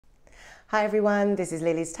Hi everyone, this is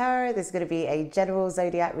Lily's Tarot. This is going to be a general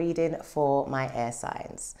zodiac reading for my air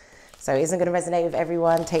signs. So it isn't going to resonate with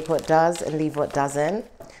everyone. Take what does and leave what doesn't.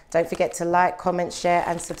 Don't forget to like, comment, share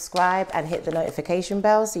and subscribe and hit the notification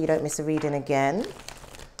bell so you don't miss a reading again.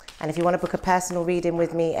 And if you want to book a personal reading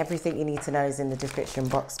with me, everything you need to know is in the description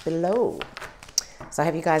box below. So I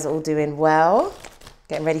hope you guys are all doing well.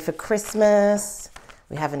 Getting ready for Christmas.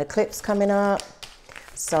 We have an eclipse coming up.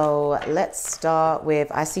 So let's start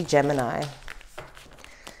with, I see Gemini.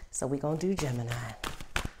 So we're going to do Gemini.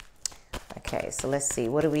 Okay, so let's see.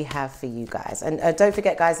 What do we have for you guys? And don't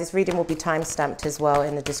forget, guys, this reading will be time-stamped as well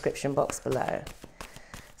in the description box below.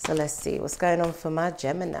 So let's see. What's going on for my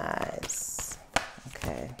Geminis?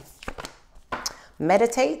 Okay.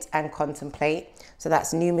 Meditate and contemplate. So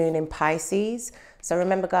that's new moon in Pisces. So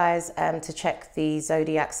remember, guys, to check the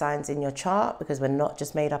zodiac signs in your chart because we're not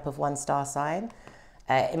just made up of one star sign.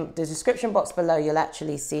 In the description box below, you'll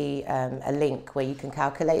actually see a link where you can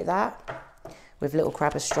calculate that with Little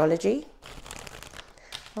Crab Astrology.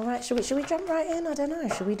 All right, should we jump right in? I don't know.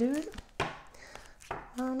 Should we do it? I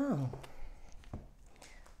don't know.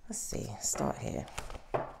 Let's see. Start here.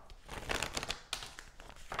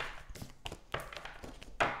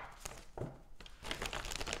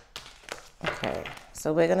 Okay,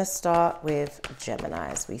 so we're going to start with Gemini,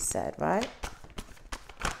 as we said, right?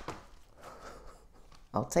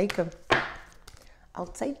 I'll take them. I'll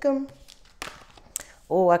take them.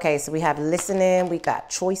 Oh, okay. So we have listening. We got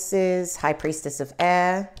choices. High Priestess of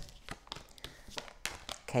Air.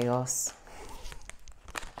 Chaos.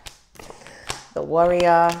 The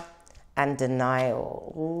Warrior. And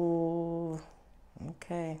Denial. Ooh.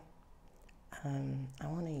 Okay. I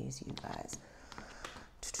want to use you guys.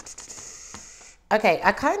 Okay.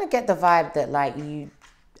 I kind of get the vibe that like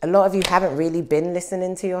a lot of you haven't really been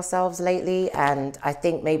listening to yourselves lately, and I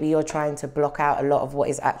think maybe you're trying to block out a lot of what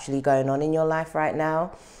is actually going on in your life right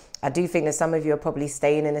now. I do think that some of you are probably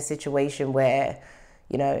staying in a situation where,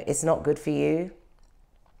 you know, it's not good for you.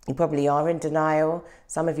 You probably are in denial.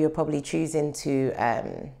 Some of you are probably choosing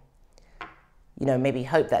to, you know, maybe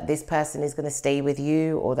hope that this person is going to stay with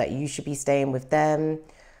you or that you should be staying with them.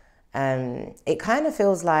 It kind of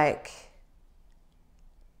feels like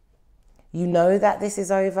you know that this is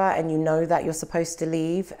over and you know that you're supposed to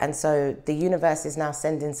leave. And so the universe is now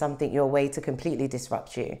sending something your way to completely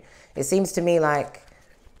disrupt you. It seems to me like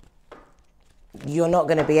you're not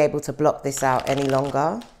going to be able to block this out any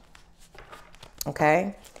longer.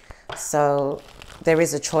 Okay. So there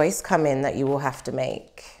is a choice coming that you will have to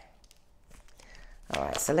make. All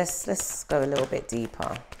right. So let's go a little bit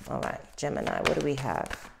deeper. All right. Gemini, what do we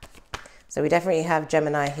have? So we definitely have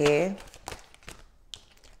Gemini here.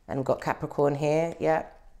 And we've got Capricorn here, yeah.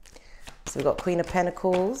 So we've got Queen of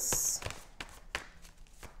Pentacles.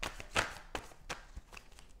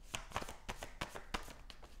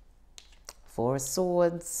 Four of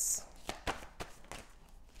Swords.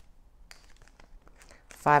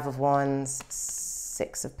 Five of Wands.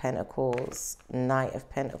 Six of Pentacles. Knight of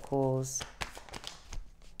Pentacles.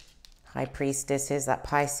 High Priestess. Here's that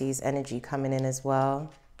Pisces energy coming in as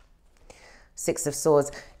well. Six of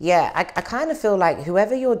Swords. Yeah, I kind of feel like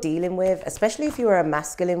whoever you're dealing with, especially if you're a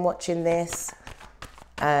masculine watching this,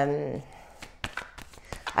 I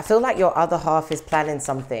feel like your other half is planning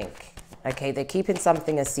something. Okay, they're keeping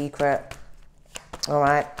something a secret. All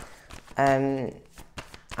right. I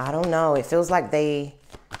don't know. It feels like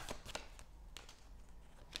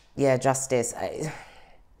yeah, Justice.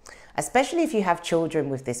 Especially if you have children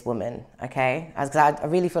with this woman, okay? I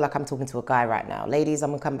really feel like I'm talking to a guy right now. Ladies,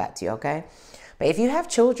 I'm going to come back to you, okay? But if you have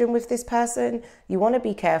children with this person, you want to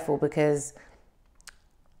be careful because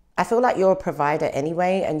I feel like you're a provider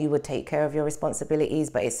anyway and you would take care of your responsibilities,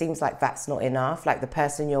 but it seems like that's not enough. Like the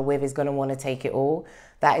person you're with is going to want to take it all.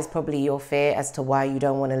 That is probably your fear as to why you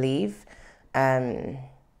don't want to leave. You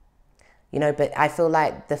know, but I feel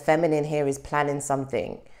like the feminine here is planning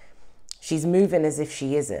something. She's moving as if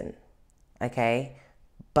she isn't, okay?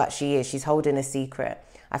 But she is. She's holding a secret.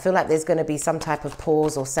 I feel like there's going to be some type of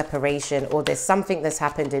pause or separation, or there's something that's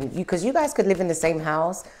happened in you, because you guys could live in the same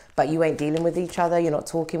house, but you ain't dealing with each other. You're not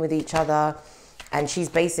talking with each other. And she's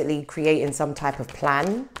basically creating some type of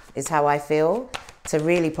plan, is how I feel, to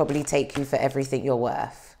really probably take you for everything you're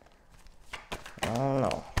worth. I don't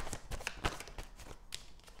know.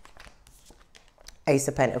 Ace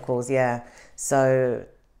of Pentacles, yeah. So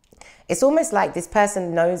it's almost like this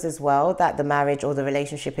person knows as well that the marriage or the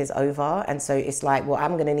relationship is over. And so it's like, well,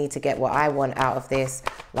 I'm going to need to get what I want out of this.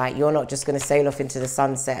 Like, you're not just going to sail off into the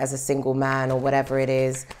sunset as a single man or whatever it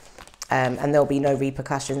is. And there'll be no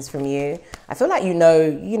repercussions from you. I feel like you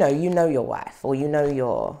know your wife, or you know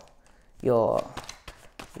your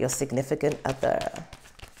your significant other.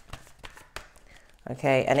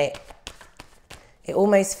 Okay, and it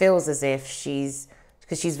almost feels as if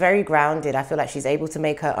because she's very grounded. I feel like she's able to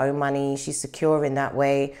make her own money. She's secure in that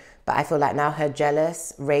way. But I feel like now her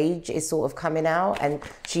jealous rage is sort of coming out, and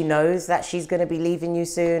she knows that she's going to be leaving you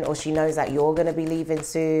soon, or she knows that you're going to be leaving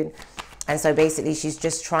soon. And so basically she's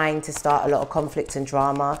just trying to start a lot of conflict and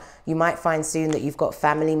drama. You might find soon that you've got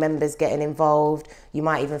family members getting involved. You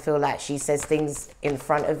might even feel like she says things in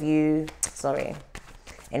front of you,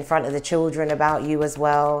 in front of the children about you as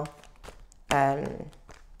well. Oh,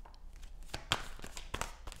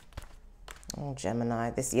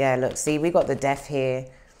 Gemini, look, see, we got the Death here.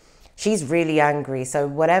 She's really angry. So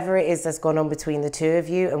whatever it is that's gone on between the two of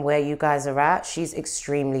you and where you guys are at, she's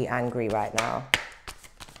extremely angry right now.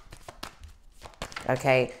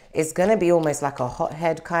 Okay, it's going to be almost like a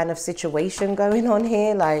hothead kind of situation going on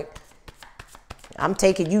here. Like, I'm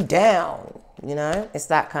taking you down, you know? It's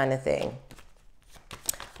that kind of thing.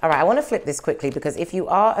 All right, I want to flip this quickly because if you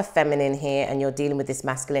are a feminine here and you're dealing with this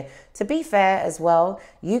masculine, to be fair as well,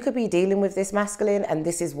 you could be dealing with this masculine and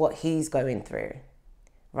this is what he's going through,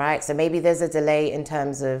 right? So maybe there's a delay in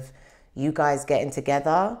terms of you guys getting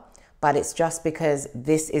together, but it's just because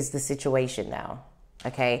this is the situation now,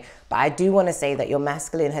 okay? But I do want to say that your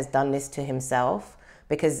masculine has done this to himself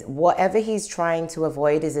because whatever he's trying to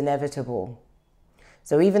avoid is inevitable.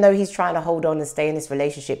 So even though he's trying to hold on and stay in this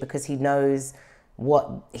relationship because he knows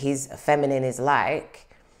what his feminine is like,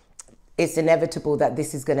 it's inevitable that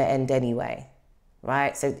this is going to end anyway,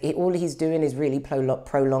 right? So all he's doing is really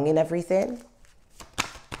prolonging everything,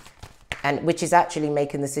 and which is actually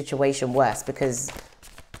making the situation worse because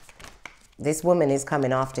this woman is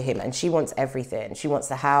coming after him and she wants everything. She wants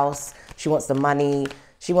the house, she wants the money,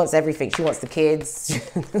 she wants everything. She wants the kids.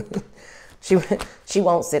 she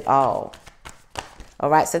wants it all.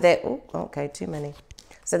 All right, so they're, oh, okay, too many.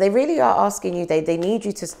 So they really are asking you, they need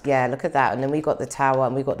you to, yeah, look at that. And then we got the Tower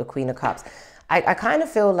and we got the Queen of Cups. I kind of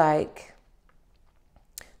feel like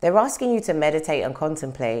they're asking you to meditate and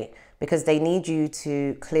contemplate because they need you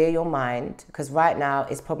to clear your mind, because right now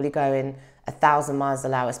it's probably going 1,000 miles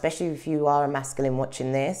an hour, especially if you are a masculine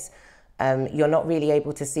watching this. You're not really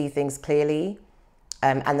able to see things clearly.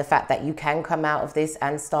 And the fact that you can come out of this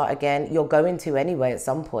and start again, you're going to anyway at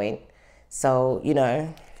some point. So, you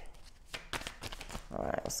know. All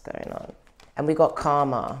right, what's going on? And we got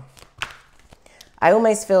Karma. I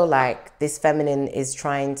almost feel like this feminine is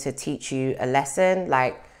trying to teach you a lesson,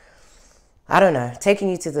 like, I don't know, taking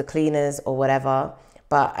you to the cleaners or whatever.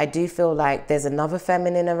 But I do feel like there's another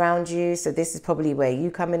feminine around you. So this is probably where you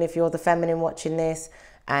come in if you're the feminine watching this.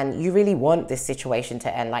 And you really want this situation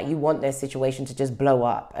to end. Like, you want their situation to just blow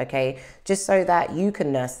up, okay? Just so that you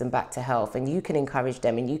can nurse them back to health and you can encourage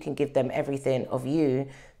them and you can give them everything of you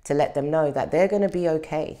to let them know that they're going to be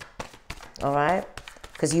okay. All right?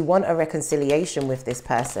 Because you want a reconciliation with this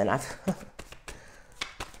person.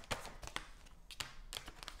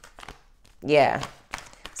 Yeah.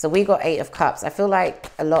 So we got 8 of Cups. I feel like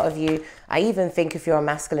a lot of you, I even think if you're a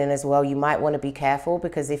masculine as well, you might want to be careful,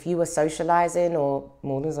 because if you were socializing, or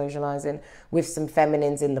more than socializing, with some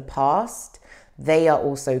feminines in the past, they are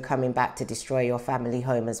also coming back to destroy your family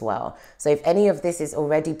home as well. So if any of this has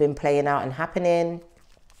already been playing out and happening,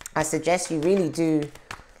 I suggest you really do,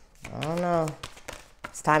 I don't know,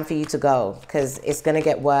 it's time for you to go, because it's going to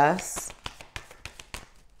get worse.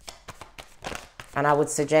 And I would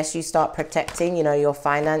suggest you start protecting, you know, your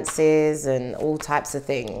finances and all types of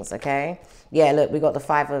things, okay? Yeah, look, we got the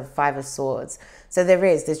five of Swords. So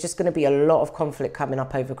there's just going to be a lot of conflict coming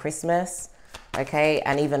up over Christmas, okay?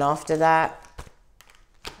 And even after that,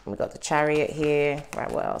 we got the Chariot here.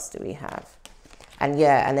 Right, what else do we have? And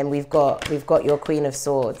yeah, and then we've got your Queen of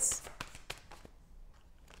Swords.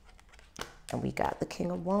 And we got the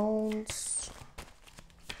King of Wands.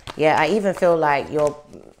 Yeah, I even feel like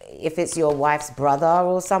if it's your wife's brother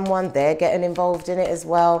or someone, they're getting involved in it as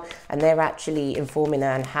well. And they're actually informing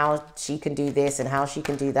her on how she can do this and how she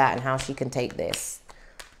can do that and how she can take this.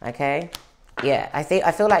 Okay? Yeah, I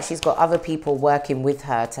feel like she's got other people working with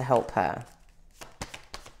her to help her.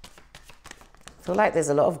 I feel like there's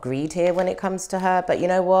a lot of greed here when it comes to her. But you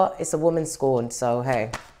know what? It's a woman scorned. So,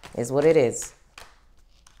 hey, is what it is.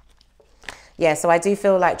 Yeah, so I do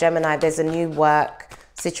feel like, Gemini, there's a new work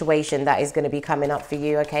situation that is going to be coming up for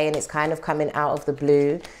you, okay? And it's kind of coming out of the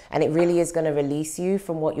blue, and it really is going to release you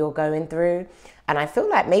from what you're going through. And I feel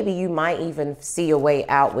like maybe you might even see your way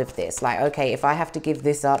out with this. Like, okay, if I have to give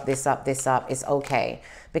this up, this up, this up, it's okay.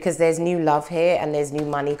 Because there's new love here and there's new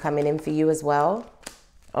money coming in for you as well.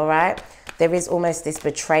 All right? There is almost this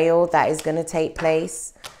betrayal that is going to take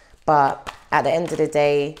place. But at the end of the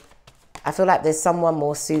day, I feel like there's someone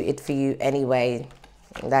more suited for you anyway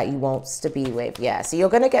that you want to be with. Yeah, so you're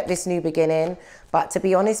going to get this new beginning. But to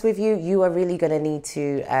be honest with you, you are really going to need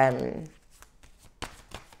to...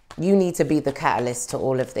 you need to be the catalyst to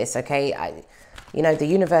all of this, okay? You know, the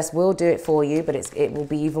universe will do it for you, but it will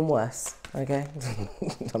be even worse, okay?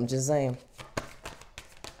 I'm just saying.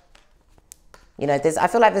 You know, I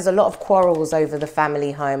feel like there's a lot of quarrels over the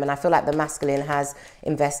family home, and I feel like the masculine has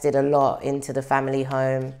invested a lot into the family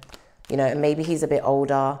home. You know, and maybe he's a bit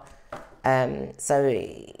older, so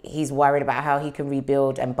he's worried about how he can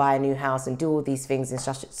rebuild and buy a new house and do all these things in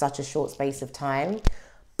such a short space of time.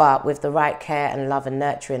 But with the right care and love and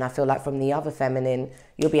nurturing, I feel like from the other feminine,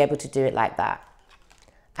 you'll be able to do it like that.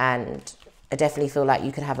 And I definitely feel like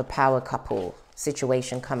you could have a power couple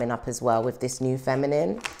situation coming up as well with this new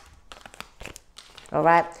feminine. All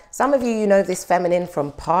right. Some of you, you know this feminine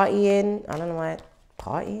from partying. I don't know why.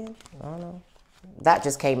 Partying? I don't know. That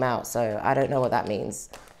just came out, so I don't know what that means.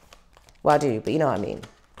 Well, I do, but you know what I mean.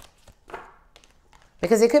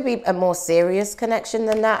 Because it could be a more serious connection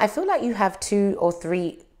than that. I feel like you have 2 or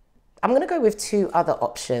 3. I'm going to go with 2 other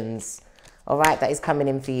options. All right. That is coming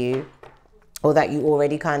in for you. Or that you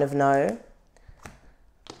already kind of know.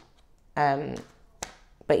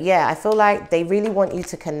 But yeah, I feel like they really want you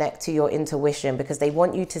to connect to your intuition because they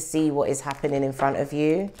want you to see what is happening in front of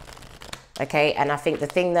you. Okay. And I think the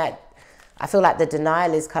thing that I feel like the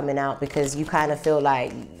denial is coming out because you kind of feel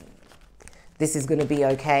like this is going to be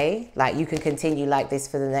okay. Like you can continue like this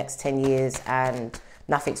for the next 10 years and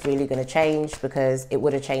nothing's really going to change because it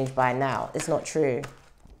would have changed by now. It's not true.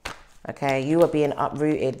 Okay. You are being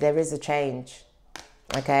uprooted. There is a change.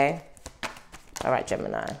 Okay. All right,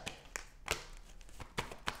 Gemini.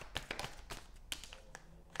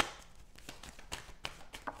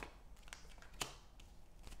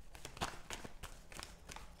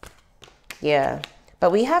 Yeah,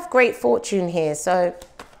 but we have great fortune here. So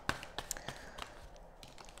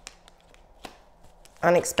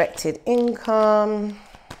unexpected income.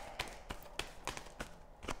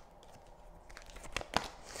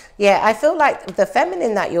 Yeah, I feel like the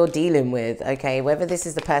feminine that you're dealing with, okay, whether this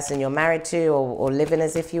is the person you're married to or living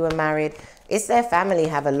as if you were married, it's their family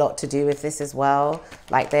have a lot to do with this as well.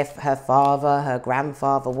 Like her father, her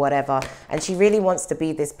grandfather, whatever. And she really wants to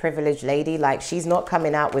be this privileged lady. Like she's not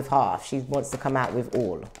coming out with half. She wants to come out with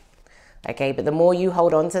all. Okay, but the more you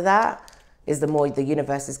hold on to that is the more the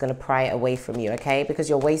universe is going to pry it away from you, okay? Because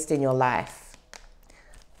you're wasting your life.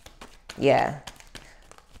 Yeah.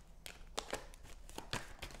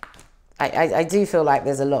 I do feel like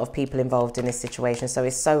there's a lot of people involved in this situation, so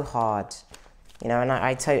it's so hard, you know, and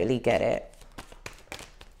I totally get it.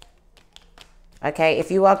 Okay,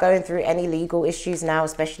 if you are going through any legal issues now,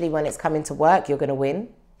 especially when it's coming to work, you're going to win,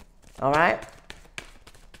 all right?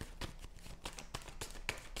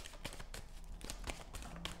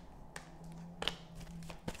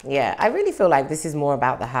 Yeah, I really feel like this is more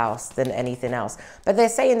about the house than anything else. But they're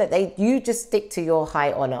saying that you just stick to your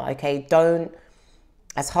high honor, okay? Don't,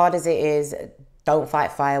 as hard as it is, don't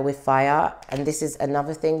fight fire with fire. And this is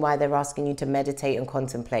another thing why they're asking you to meditate and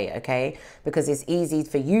contemplate, okay? Because it's easy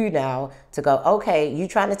for you now to go, okay, you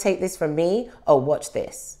trying to take this from me? Oh, watch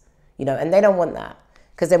this. You know, and they don't want that.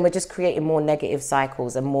 Because then we're just creating more negative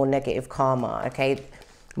cycles and more negative karma, okay?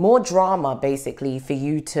 More drama, basically, for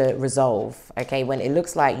you to resolve, okay? When it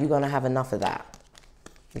looks like you're going to have enough of that.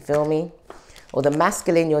 You feel me? Or the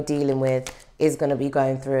masculine you're dealing with is going to be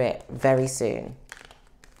going through it very soon.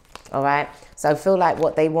 All right. So I feel like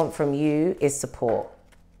what they want from you is support.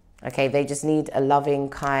 Okay. They just need a loving,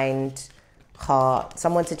 kind heart,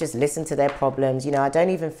 someone to just listen to their problems. You know, I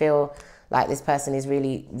don't even feel like this person is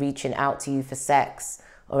really reaching out to you for sex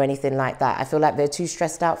or anything like that. I feel like they're too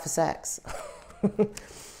stressed out for sex.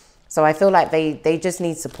 So I feel like they just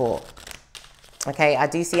need support. Okay. I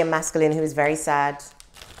do see a masculine who is very sad.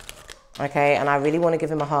 Okay. And I really want to give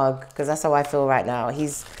him a hug because that's how I feel right now.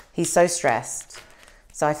 He's so stressed.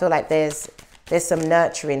 So I feel like there's some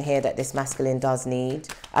nurturing here that this masculine does need.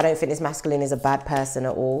 I don't think this masculine is a bad person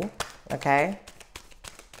at all, okay?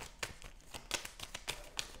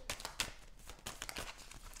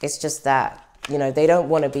 It's just that, you know, they don't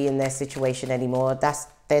want to be in their situation anymore.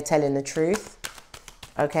 They're telling the truth,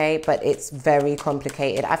 okay? But it's very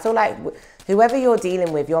complicated. I feel like whoever you're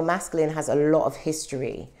dealing with, your masculine has a lot of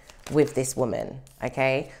history with this woman,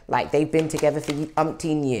 okay? Like they've been together for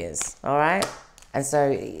umpteen years, all right? And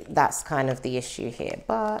so that's kind of the issue here.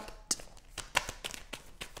 But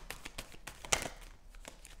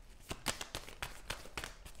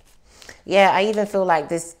yeah, I even feel like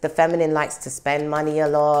the feminine likes to spend money a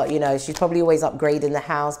lot. You know, she's probably always upgrading the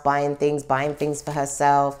house, buying things for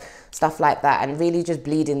herself, stuff like that, and really just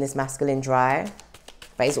bleeding this masculine dry.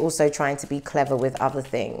 But he's also trying to be clever with other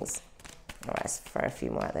things. All right, let's throw a few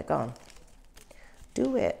more out there. Go on.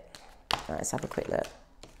 Do it. All right, let's have a quick look.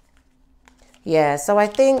 Yeah, so I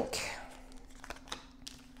think...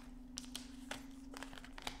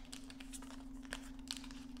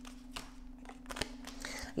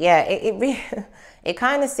 yeah, it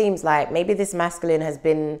kind of seems like maybe this masculine has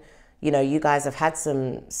been, you know, you guys have had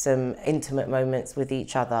some intimate moments with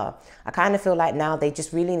each other. I kind of feel like now they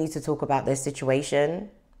just really need to talk about their situation,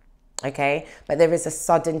 okay? But there is a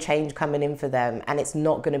sudden change coming in for them, and it's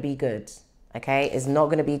not going to be good, okay? It's not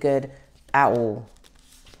going to be good at all.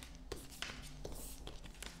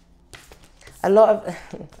 A lot of,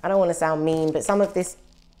 I don't want to sound mean, but some of this,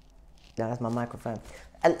 no, that's my microphone.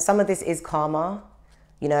 Some of this is karma,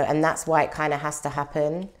 you know, and that's why it kind of has to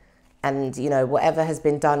happen. And, you know, whatever has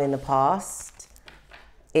been done in the past,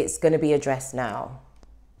 it's going to be addressed now.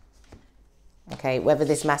 Okay, whether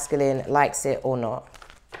this masculine likes it or not.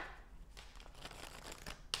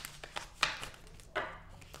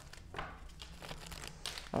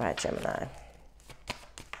 All right, Gemini.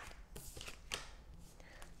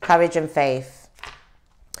 Courage and faith.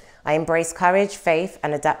 I embrace courage, faith,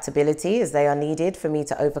 and adaptability as they are needed for me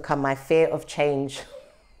to overcome my fear of change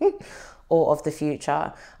or of the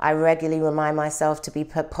future. I regularly remind myself to be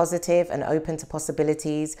positive and open to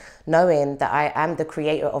possibilities, knowing that I am the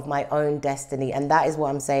creator of my own destiny. And that is what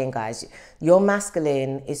I'm saying, guys. Your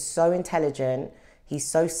masculine is so intelligent. He's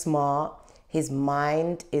so smart. His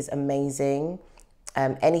mind is amazing.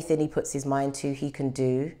 Anything he puts his mind to, he can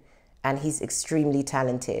do. And he's extremely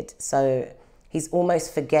talented. So he's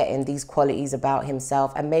almost forgetting these qualities about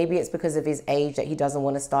himself. And maybe it's because of his age that he doesn't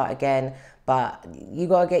want to start again. But you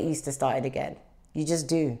got to get used to starting again. You just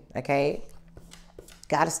do, okay?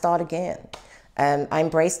 Got to start again. I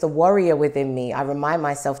embrace the warrior within me. I remind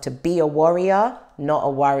myself to be a warrior, not a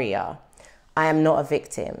worrier. I am not a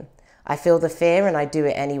victim. I feel the fear and I do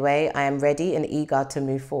it anyway. I am ready and eager to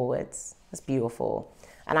move forwards. That's beautiful.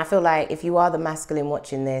 And I feel like if you are the masculine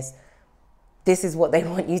watching this, this is what they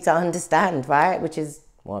want you to understand, right? Which is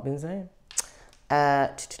what I've been saying.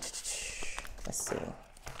 Let's see.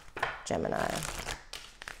 Gemini.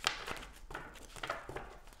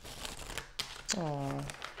 Oh,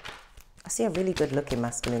 I see a really good looking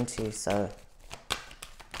masculine too, so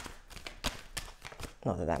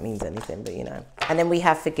not that that means anything, but you know. And then we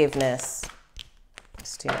have forgiveness.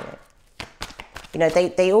 It's too many. You know,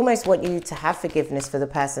 they almost want you to have forgiveness for the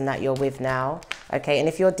person that you're with now, okay? And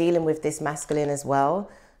if you're dealing with this masculine as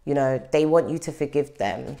well, you know, they want you to forgive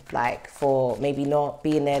them, like for maybe not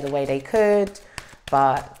being there the way they could,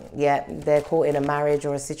 but yeah, they're caught in a marriage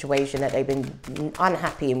or a situation that they've been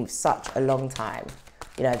unhappy in such a long time.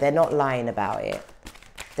 You know, they're not lying about it.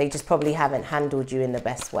 They just probably haven't handled you in the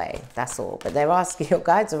best way, that's all. But they're asking, your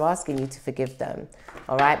guides are asking you to forgive them,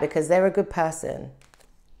 all right? Because they're a good person.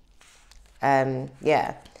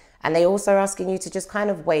 Yeah, and they also are asking you to just kind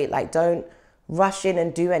of wait, like don't rush in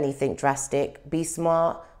and do anything drastic. Be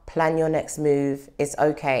smart, plan your next move. It's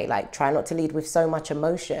okay. Like try not to lead with so much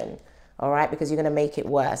emotion, all right? Because you're going to make it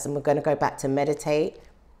worse. And we're going to go back to meditate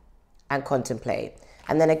and contemplate.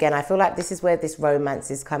 And then again, I feel like this is where this romance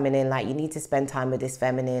is coming in. Like you need to spend time with this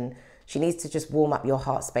feminine. She needs to just warm up your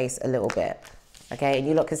heart space a little bit, okay? And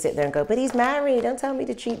you lot can sit there and go, but he's married. Don't tell me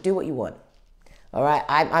to cheat. Do what you want. All right,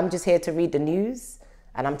 I'm just here to read the news,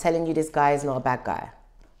 and I'm telling you this guy is not a bad guy.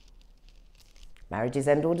 Marriages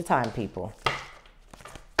end all the time, people.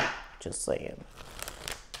 Just saying.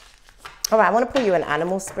 All right, I want to pull you an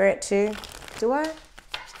animal spirit too. Do I?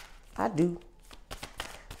 I do.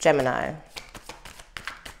 Gemini.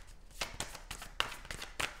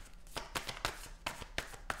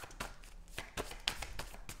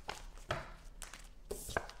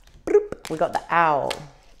 Boop. We got the owl.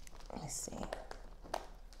 Let me see.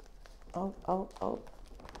 Oh.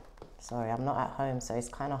 Sorry, I'm not at home, so it's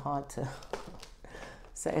kind of hard to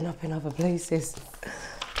setting up in other places.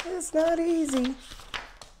 It's not easy.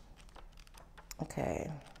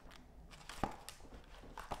 Okay.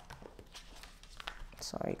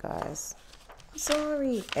 Sorry, guys.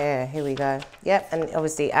 Sorry. Air, here we go. Yep, and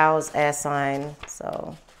obviously owl's air sign,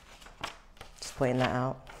 so just pointing that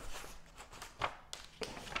out.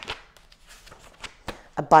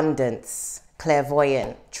 Abundance.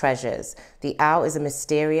 Clairvoyant treasures. The owl is a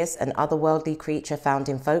mysterious and otherworldly creature found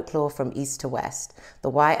in folklore from east to west.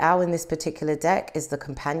 The white owl in this particular deck is the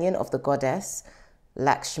companion of the goddess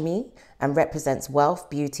Lakshmi, and represents wealth,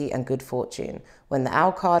 beauty, and good fortune. When the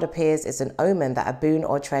owl card appears, it's an omen that a boon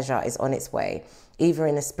or treasure is on its way, either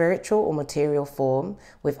in a spiritual or material form.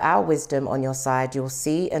 With our wisdom on your side, you'll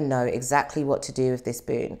see and know exactly what to do with this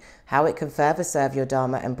boon, how it can further serve your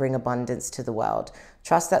dharma and bring abundance to the world.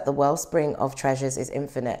 Trust that the wellspring of treasures is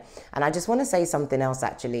infinite. And I just want to say something else,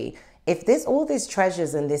 actually. If all this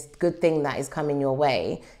treasures and this good thing that is coming your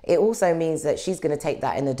way, it also means that she's going to take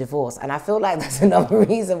that in a divorce. And I feel like that's another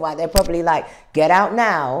reason why they're probably like, get out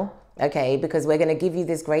now, okay, because we're going to give you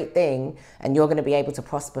this great thing and you're going to be able to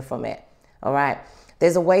prosper from it. All right.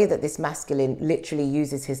 There's a way that this masculine literally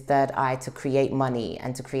uses his third eye to create money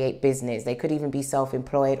and to create business. They could even be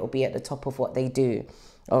self-employed or be at the top of what they do.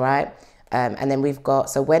 All right. And then we've got,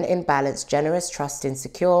 so when in balance, generous, trusting,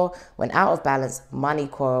 secure. When out of balance, money,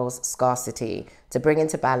 quarrels, scarcity. To bring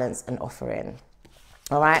into balance, an offering.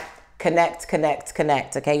 All right. Connect, connect,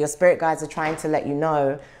 connect. Okay. Your spirit guides are trying to let you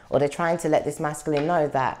know, or they're trying to let this masculine know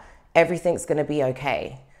that everything's going to be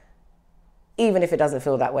okay. Even if it doesn't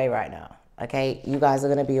feel that way right now. Okay, you guys are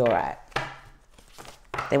going to be all right.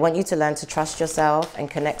 They want you to learn to trust yourself and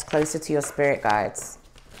connect closer to your spirit guides.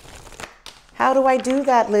 How do I do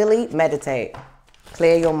that, Lily? Meditate.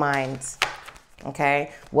 Clear your mind.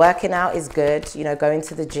 Okay, working out is good. You know, going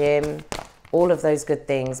to the gym, all of those good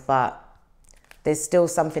things. But there's still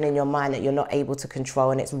something in your mind that you're not able to control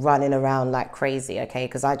and it's running around like crazy. Okay,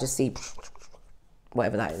 because I just see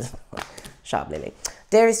whatever that is. Shut up, Lily.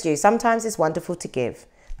 Dearest you, sometimes it's wonderful to give.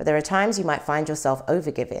 But there are times you might find yourself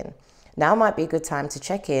overgiving. Now might be a good time to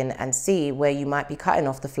check in and see where you might be cutting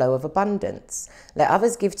off the flow of abundance. Let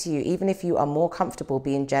others give to you even if you are more comfortable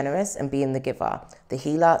being generous and being the giver, the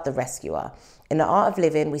healer, the rescuer. In the art of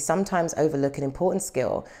living, we sometimes overlook an important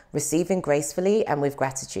skill, receiving gracefully and with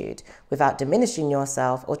gratitude, without diminishing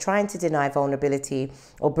yourself or trying to deny vulnerability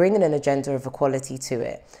or bringing an agenda of equality to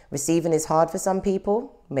it. Receiving is hard for some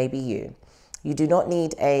people, maybe you. You do not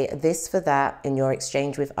need a this for that in your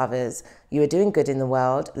exchange with others. You are doing good in the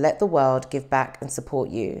world. Let the world give back and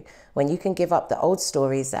support you. When you can give up the old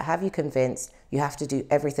stories that have you convinced you have to do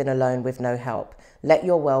everything alone with no help. Let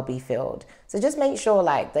your well be filled. So just make sure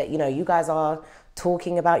like that, you know, you guys are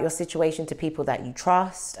talking about your situation to people that you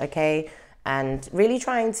trust, okay? And really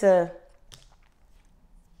trying to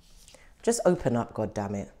just open up, God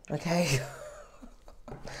damn it, okay?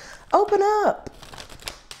 Open up.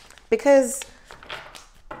 Because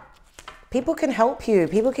people can help you.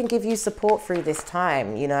 People can give you support through this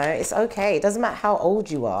time, you know. It's okay. It doesn't matter how old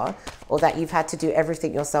you are or that you've had to do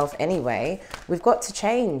everything yourself anyway. We've got to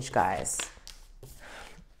change, guys.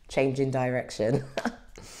 Change in direction.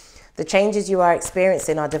 The changes you are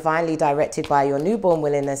experiencing are divinely directed by your newborn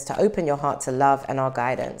willingness to open your heart to love and our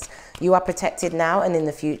guidance. You are protected now and in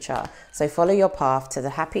the future. So follow your path to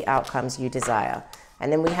the happy outcomes you desire. And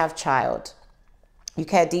then we have child. You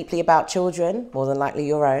care deeply about children, more than likely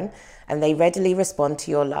your own, and they readily respond to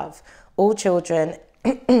your love. All children,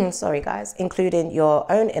 sorry guys, including your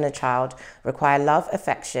own inner child, require love,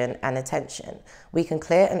 affection, and attention. We can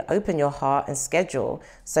clear and open your heart and schedule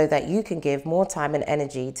so that you can give more time and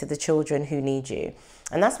energy to the children who need you.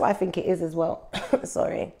 And that's what I think it is as well,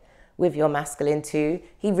 sorry, with your masculine too.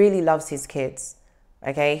 He really loves his kids,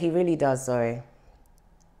 okay? He really does, sorry.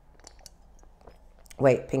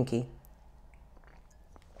 Wait, Pinky.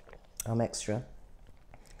 I'm extra.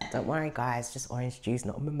 Don't worry, guys. Just orange juice,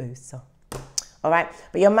 not a mimosa. All right.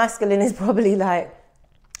 But your masculine is probably like,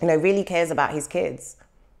 you know, really cares about his kids,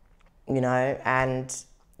 you know,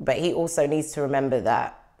 but he also needs to remember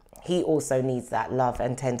that he also needs that love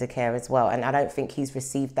and tender care as well. And I don't think he's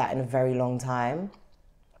received that in a very long time.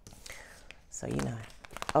 So, you know.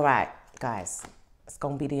 All right, guys. It's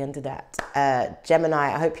going to be the end of that.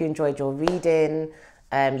 Gemini, I hope you enjoyed your reading.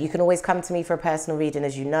 You can always come to me for a personal reading,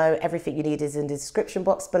 as you know. Everything you need is in the description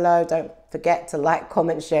box below. Don't forget to like,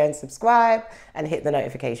 comment, share, and subscribe, and hit the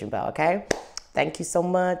notification bell, okay? Thank you so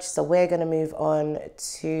much. So we're going to move on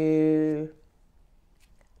to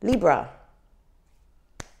Libra.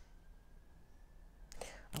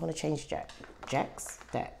 I want to change decks.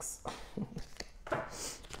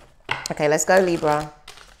 Okay, let's go, Libra.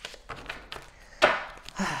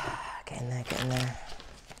 Get in there.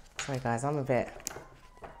 Sorry, guys, I'm a bit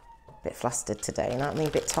flustered today, you know what I mean?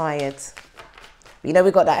 A bit tired. You know,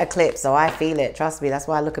 we got that eclipse, so I feel it. Trust me, that's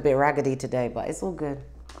why I look a bit raggedy today, but it's all good.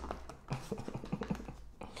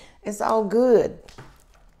 It's all good.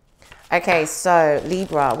 Okay, so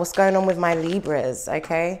Libra, what's going on with my Libras,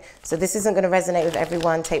 okay? So this isn't going to resonate with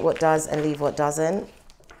everyone. Take what does and leave what doesn't.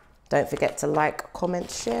 Don't forget to like,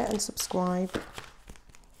 comment, share, and subscribe.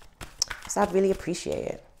 So I'd really appreciate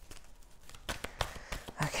it.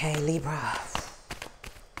 Okay, Libra.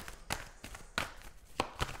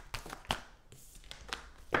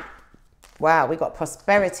 Wow, we got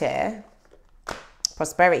prosperity.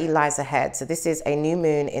 Prosperity lies ahead. So this is a new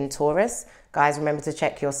moon in Taurus. Guys, remember to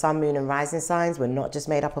check your sun, moon, and rising signs. We're not just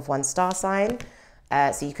made up of one star sign.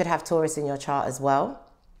 So you could have Taurus in your chart as well.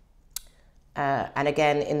 And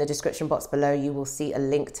again, in the description box below, you will see a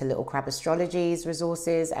link to Little Crab Astrology's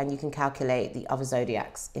resources, and you can calculate the other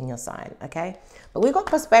zodiacs in your sign, okay? But we've got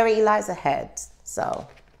prosperity lies ahead. So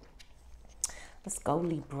let's go,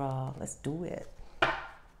 Libra. Let's do it.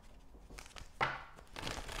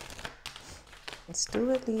 Let's do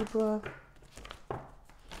it, Libra.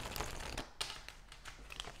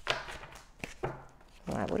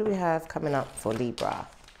 All right, what do we have coming up for Libra?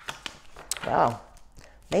 Wow.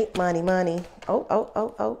 Make money, money.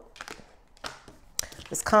 Oh.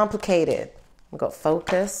 It's complicated. We've got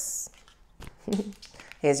focus.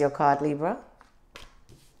 Here's your card, Libra.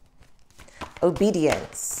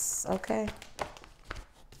 Obedience. Okay.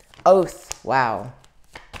 Oath. Wow.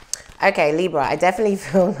 Okay, Libra, I definitely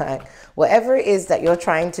feel like whatever it is that you're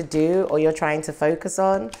trying to do or you're trying to focus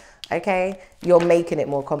on, okay, you're making it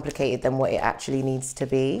more complicated than what it actually needs to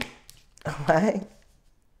be. All right?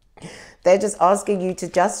 They're just asking you to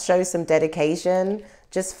just show some dedication,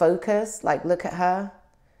 just focus. Like, look at her.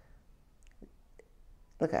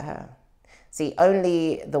 Look at her. See,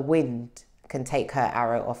 only the wind can take her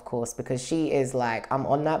arrow off course, because she is like, I'm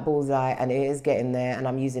on that bullseye and it is getting there, and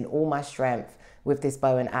I'm using all my strength with this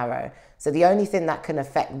bow and arrow. So the only thing that can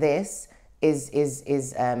affect this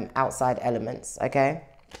is outside elements, okay?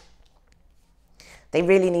 They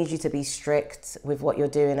really need you to be strict with what you're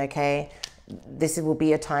doing, okay? This will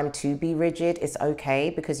be a time to be rigid. It's okay,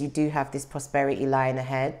 because you do have this prosperity lying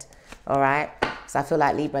ahead, all right? So I feel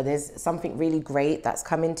like, Libra, there's something really great that's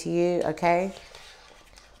coming to you, okay?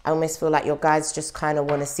 I almost feel like your guides just kind of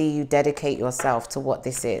want to see you dedicate yourself to what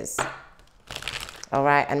this is, all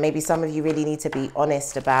right? And maybe some of you really need to be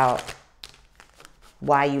honest about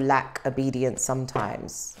why you lack obedience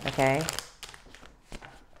sometimes, okay?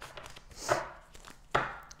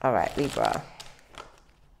 All right, Libra.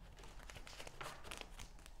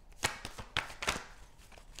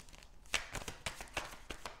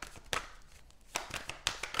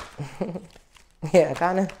 Yeah, I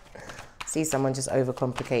kind of see someone just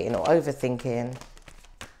overcomplicating or overthinking.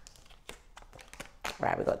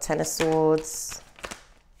 Right, we've got Ten of Swords,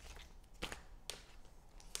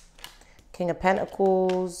 King of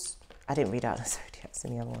Pentacles. I didn't read out the zodiacs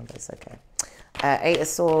in the other one, but it's okay. Eight of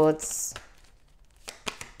Swords,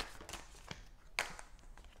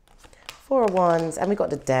 Four of Wands, and we got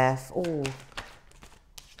the Death. Ooh.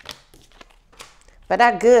 But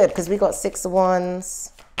that good, because we got Six of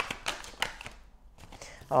Wands.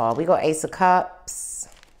 Oh, we got Ace of Cups.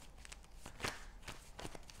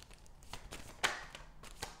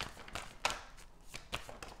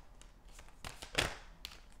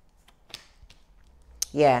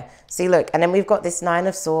 Yeah, see, look, and then we've got this Nine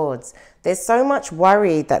of Swords. There's so much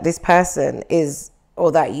worry that this person is,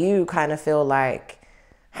 or that you kind of feel like,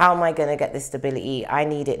 how am I going to get this stability? I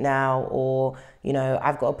need it now, or, you know,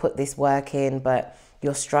 I've got to put this work in, but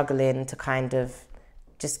you're struggling to kind of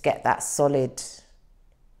just get that solid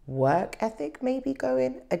work ethic maybe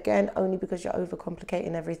going. Again, only because you're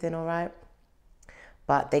overcomplicating everything, all right?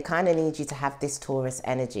 But they kind of need you to have this Taurus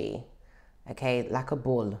energy, okay, like a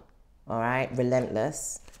bull, all right,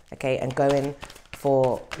 relentless, okay, and going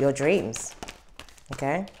for your dreams,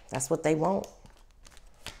 okay? That's what they want.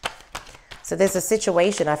 So there's a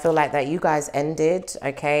situation, I feel like, that you guys ended,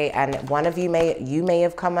 okay, and one of you may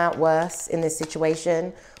have come out worse in this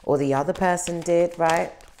situation, or the other person did,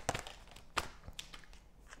 right?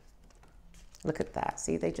 Look at that.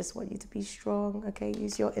 See, they just want you to be strong, okay?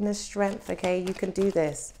 Use your inner strength, okay? You can do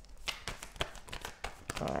this.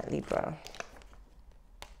 All right, Libra.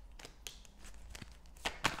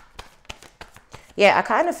 Yeah, I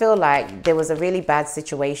kind of feel like there was a really bad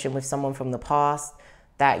situation with someone from the past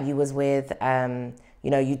that you was with.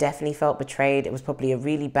 You know, you definitely felt betrayed. It was probably a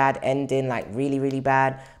really bad ending, like really, really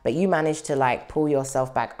bad. But you managed to like pull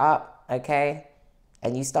yourself back up, okay?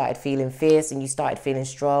 And you started feeling fierce and you started feeling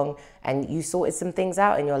strong and you sorted some things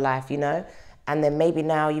out in your life, you know? And then maybe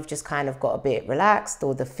now you've just kind of got a bit relaxed,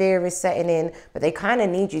 or the fear is setting in, but they kind of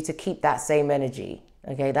need you to keep that same energy,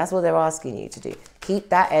 okay? That's what they're asking you to do. Keep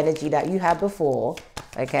that energy that you had before,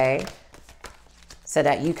 okay? So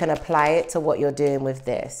that you can apply it to what you're doing with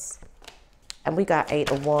this. And we got Eight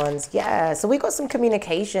of Wands. Yeah, so we got some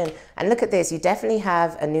communication. And look at this, you definitely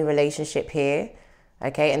have a new relationship here.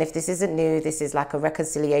 Okay, and if this isn't new, this is like a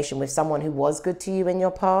reconciliation with someone who was good to you in your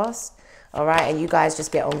past. All right, and you guys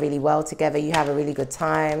just get on really well together. You have a really good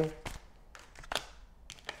time.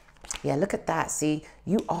 Yeah, look at that. See,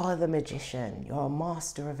 you are the magician. You're a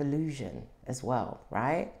master of illusion as well,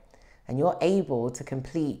 right? And you're able to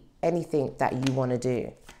complete anything that you want to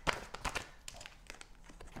do.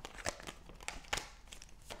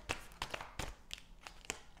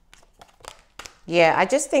 Yeah, I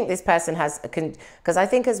just think this person has, because I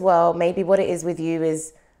think as well, maybe what it is with you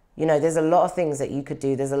is, you know, there's a lot of things that you could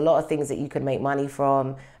do. There's a lot of things that you could make money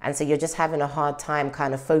from. And so you're just having a hard time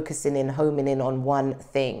kind of focusing in, homing in on one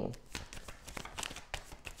thing.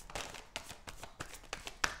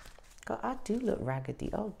 God, I do look raggedy.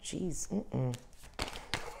 Oh, geez.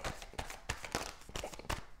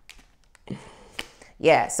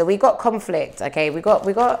 Yeah, so we got conflict, okay? We got,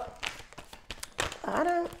 I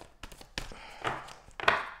don't,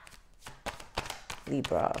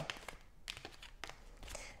 Libra.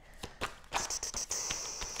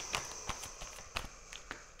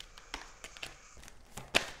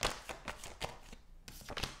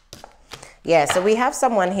 Yeah, so we have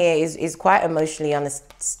someone here is quite emotionally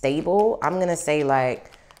unstable. I'm going to say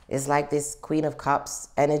like, is like this Queen of Cups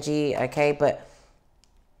energy, okay? But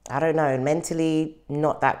I don't know, mentally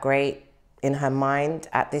not that great in her mind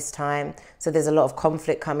at this time. So there's a lot of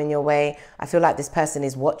conflict coming your way. I feel like this person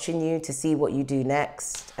is watching you to see what you do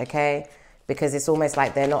next, okay? Because it's almost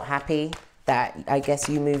like they're not happy that I guess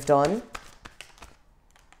you moved on.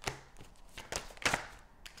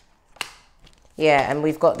 Yeah, and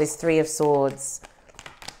we've got this Three of Swords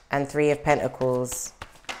and Three of Pentacles.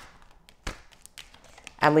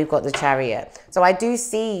 And we've got the Chariot. So I do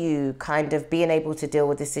see you kind of being able to deal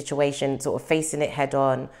with this situation, sort of facing it head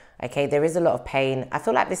on. Okay, there is a lot of pain. I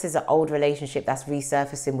feel like this is an old relationship that's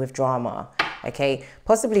resurfacing with drama. Okay,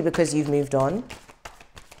 possibly because you've moved on.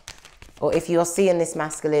 Or if you're seeing this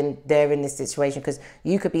masculine, they're in this situation, because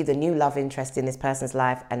you could be the new love interest in this person's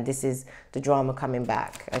life, and this is the drama coming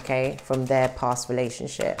back, okay, from their past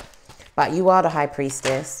relationship. But you are the High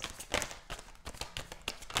Priestess.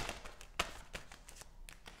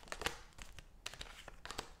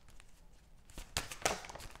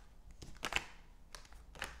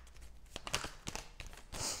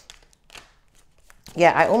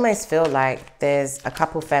 Yeah, I almost feel like there's a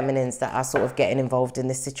couple feminines that are sort of getting involved in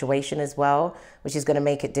this situation as well, which is going to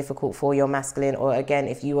make it difficult for your masculine. Or again,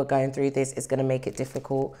 if you are going through this, it's going to make it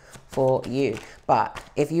difficult for you. But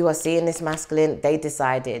if you are seeing this masculine, they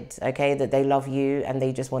decided, okay, that they love you and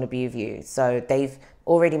they just want to be with you. So they've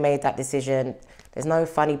already made that decision. There's no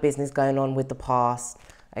funny business going on with the past.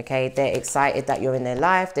 Okay, they're excited that you're in their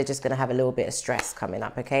life. They're just going to have a little bit of stress coming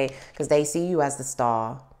up, okay, because they see you as the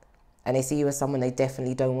star. And they see you as someone they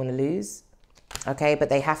definitely don't want to lose. Okay, but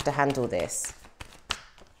they have to handle this.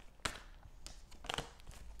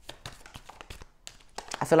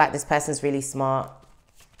 I feel like this person's really smart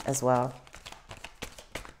as well.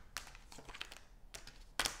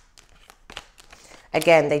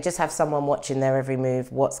 Again, they just have someone watching their every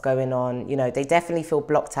move, what's going on. You know, they definitely feel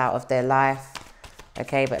blocked out of their life.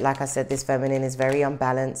 Okay, but like I said, this feminine is very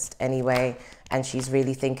unbalanced anyway. And she's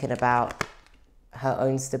really thinking about her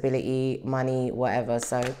own stability, money, whatever.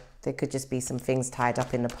 So there could just be some things tied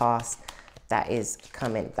up in the past that is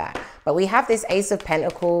coming back. But we have this Ace of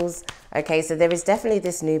Pentacles. Okay, so there is definitely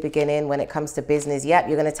this new beginning when it comes to business. Yep,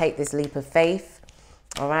 you're going to take this leap of faith.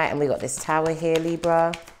 All right, and we got this Tower here,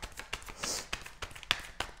 Libra.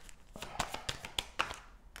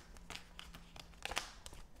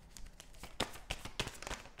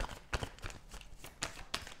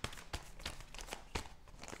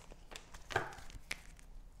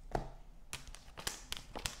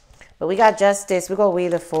 But we got Justice, we got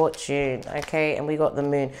Wheel of Fortune, okay, and we got the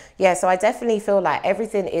Moon. Yeah, so I definitely feel like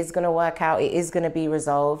everything is going to work out. It is going to be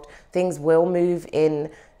resolved. Things will move in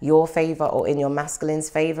your favor or in your masculine's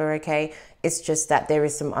favor, okay? It's just that there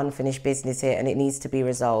is some unfinished business here and it needs to be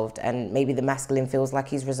resolved. And maybe the masculine feels like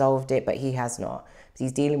he's resolved it, but he has not.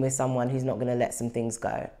 He's dealing with someone who's not going to let some things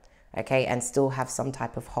go, okay, and still have some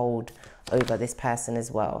type of hold over this person as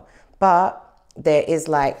well. But there is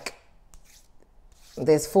like,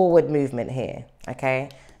 there's forward movement here, okay?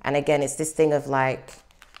 And again, it's this thing of like,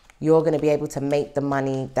 you're going to be able to make the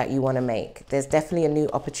money that you want to make. There's definitely a new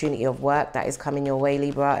opportunity of work that is coming your way,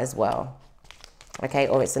 Libra, as well, okay?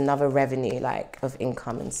 Or it's another revenue, like, of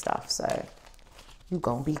income and stuff. So you're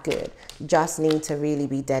going to be good. You just need to really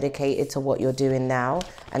be dedicated to what you're doing now,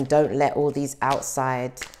 and don't let all these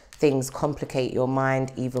outside things complicate your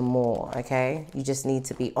mind even more, okay? You just need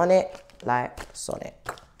to be on it like Sonic.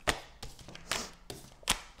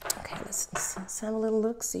 Let's have a little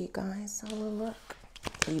look, see guys, have a little look.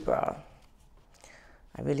 Libra,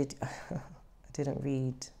 I really I didn't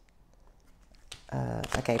read.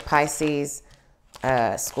 Okay, Pisces,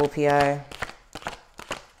 Scorpio,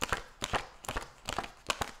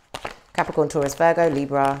 Capricorn, Taurus, Virgo,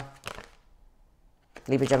 Libra,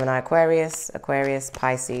 Gemini, Aquarius,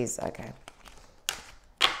 Pisces. Okay.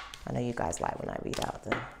 I know you guys like when I read out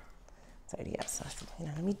the zodiac stuff. You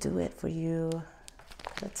know, let me do it for you.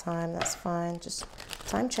 The time, that's fine. Just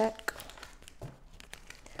time check.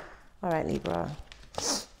 All right, Libra.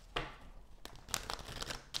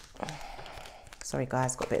 Sorry,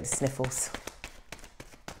 guys, got a bit of the sniffles.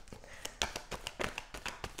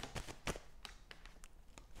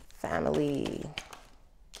 Family.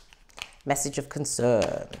 Message of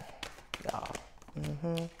concern. Yeah.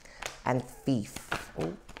 And thief.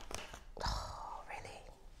 Ooh. Oh, really?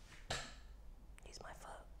 Use my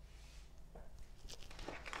foot.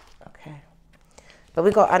 Okay. But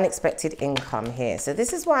we got unexpected income here. So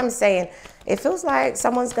this is what I'm saying. It feels like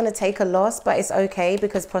someone's going to take a loss, but it's okay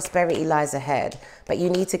because prosperity lies ahead. But you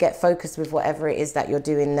need to get focused with whatever it is that you're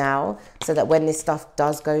doing now so that when this stuff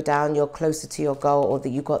does go down, you're closer to your goal or that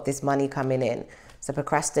you got this money coming in. So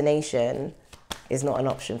procrastination is not an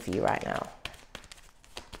option for you right now.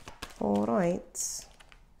 All right.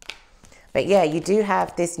 But yeah, you do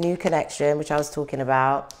have this new connection, which I was talking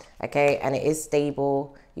about. Okay. And it is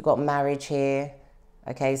stable. You got marriage here.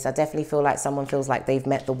 Okay. So I definitely feel like someone feels like they've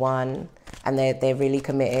met the one and they're really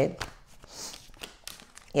committed.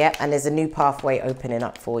 Yeah. And there's a new pathway opening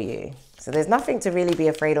up for you. So there's nothing to really be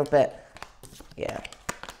afraid of, but yeah.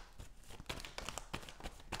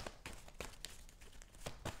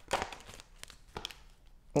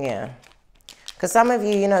 Yeah. Because some of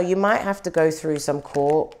you, you know, you might have to go through some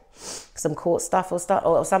court stuff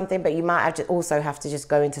or something, but you might have to also have to just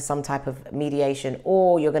go into some type of mediation,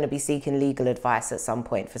 or you're going to be seeking legal advice at some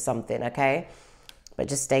point for something, okay? But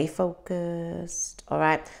just stay focused, all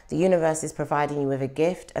right? The universe is providing you with a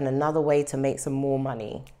gift and another way to make some more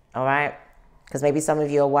money, all right? Because maybe some of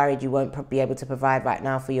you are worried you won't be able to provide right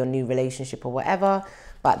now for your new relationship or whatever,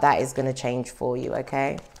 but that is going to change for you,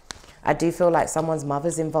 okay? I do feel like someone's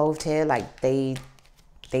mother's involved here, like they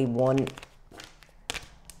either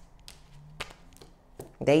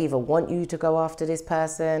want you to go after this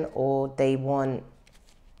person or they want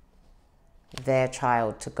their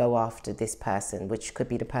child to go after this person, which could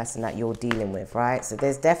be the person that you're dealing with, right? So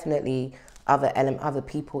there's definitely other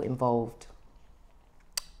people involved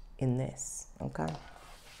in this, okay?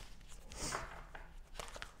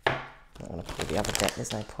 I'm going to pull the other deck,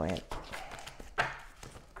 there's no point.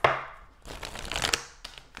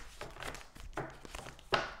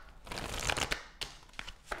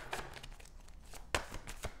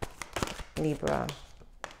 Libra.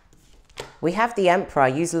 We have the Emperor.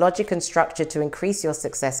 Use logic and structure to increase your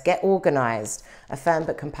success. Get organized. A firm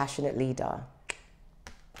but compassionate leader.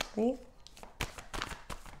 See?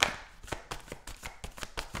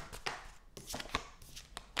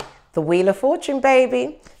 The Wheel of Fortune,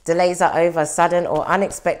 baby. Delays are over. Sudden or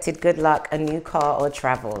unexpected good luck. A new car or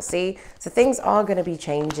travel. See? So things are going to be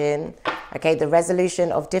changing. Okay, the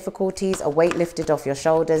resolution of difficulties, a weight lifted off your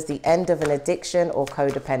shoulders, the end of an addiction or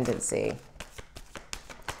codependency.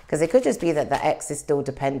 Because it could just be that the ex is still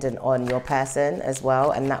dependent on your person as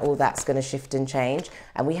well, and that all that's going to shift and change.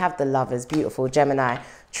 And we have the Lovers, beautiful Gemini,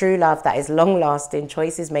 true love that is long-lasting,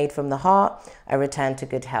 choices made from the heart, a return to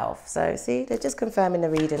good health. So see, they're just confirming the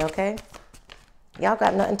reading, okay? Y'all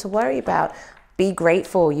got nothing to worry about. Be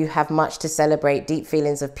grateful. You have much to celebrate. Deep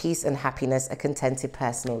feelings of peace and happiness. A contented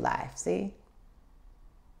personal life. See?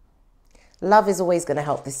 Love is always going to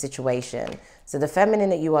help this situation. So the feminine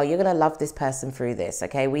that you are, you're going to love this person through this.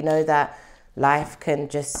 Okay? We know that life can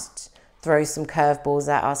just throw some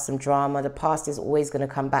curveballs at us, some drama. The past is always going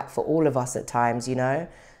to come back for all of us at times, you know?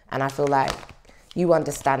 And I feel like you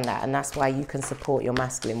understand that. And that's why you can support your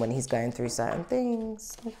masculine when he's going through certain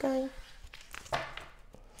things. Okay?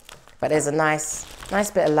 But there's a nice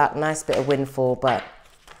bit of luck, nice bit of windfall, but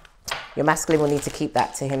your masculine will need to keep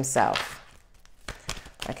that to himself.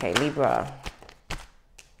 Okay, Libra.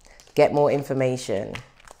 Get more information.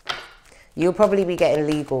 You'll probably be getting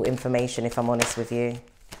legal information, if I'm honest with you.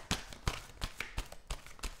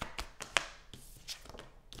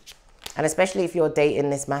 And especially if you're dating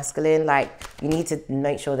this masculine, like, you need to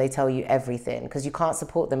make sure they tell you everything, because you can't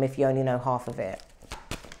support them if you only know half of it.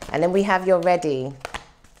 And then we have you're ready.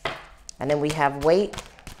 And then we have wait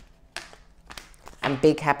and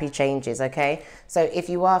big happy changes, okay? So if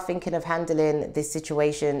you are thinking of handling this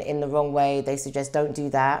situation in the wrong way, they suggest don't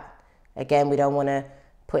do that. Again, we don't want to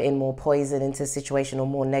put in more poison into the situation or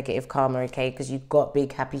more negative karma, okay? Because you've got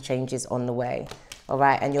big happy changes on the way, all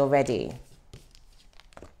right? And you're ready.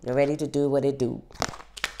 You're ready to do what it do.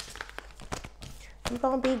 You're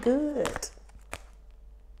going to be good.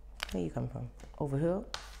 Where you come from? Over here?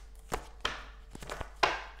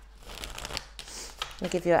 I'll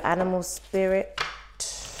give you an animal spirit,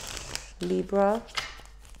 Libra.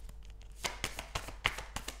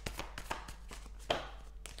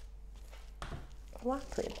 Why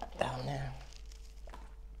put it back down there?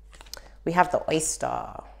 We have the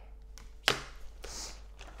oyster.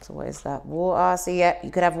 So what is that? Water. So yeah,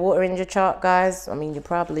 you could have water in your chart, guys. I mean, you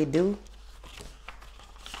probably do.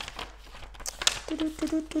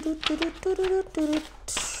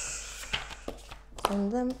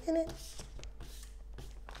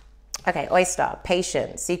 Okay, oyster,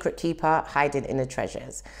 patient, secret keeper, hiding inner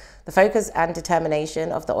treasures. The focus and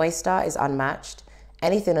determination of the oyster is unmatched.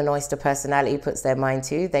 Anything an oyster personality puts their mind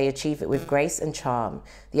to, they achieve it with grace and charm.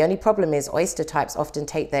 The only problem is oyster types often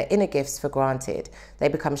take their inner gifts for granted. They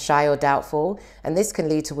become shy or doubtful, and this can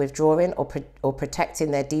lead to withdrawing or protecting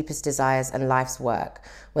their deepest desires and life's work.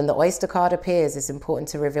 When the oyster card appears, it's important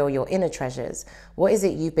to reveal your inner treasures. What is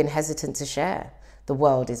it you've been hesitant to share? The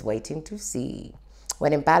world is waiting to see.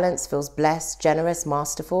 When in balance, feels blessed, generous,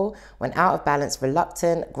 masterful. When out of balance,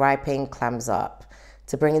 reluctant, griping, clams up.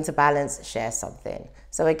 To bring into balance, share something.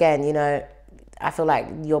 So again, you know, I feel like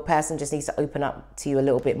your person just needs to open up to you a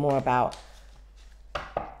little bit more about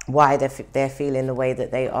why they're feeling the way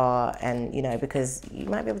that they are. And, you know, because you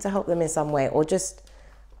might be able to help them in some way, or just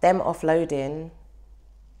them offloading,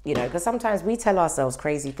 you know, because sometimes we tell ourselves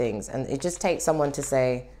crazy things and it just takes someone to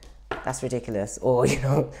say, that's ridiculous, or, you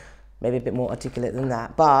know, maybe a bit more articulate than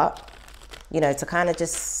that. But, you know, to kind of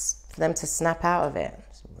just, for them to snap out of it.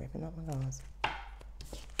 Just ripping up my glass.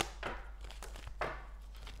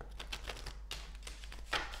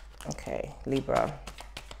 Okay, Libra.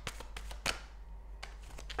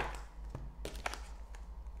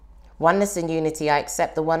 Oneness and unity. I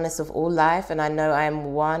accept the oneness of all life, and I know I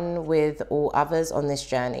am one with all others on this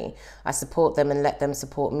journey. I support them and let them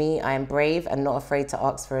support me. I am brave and not afraid to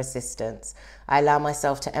ask for assistance. I allow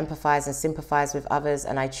myself to empathize and sympathize with others,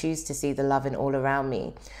 and I choose to see the love in all around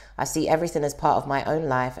me. I see everything as part of my own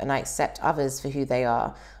life, and I accept others for who they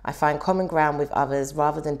are. I find common ground with others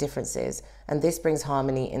rather than differences, and this brings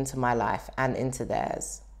harmony into my life and into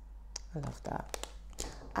theirs. I love that.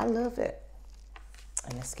 I love it.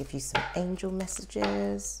 And let's give you some angel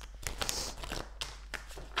messages.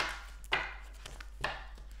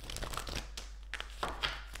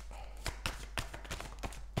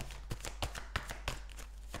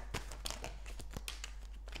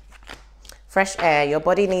 Fresh air. Your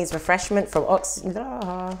body needs refreshment from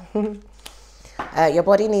your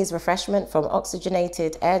body needs refreshment from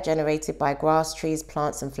oxygenated air generated by grass, trees,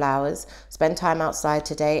 plants, and flowers. Spend time outside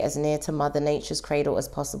today as near to Mother Nature's cradle as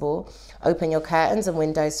possible. Open your curtains and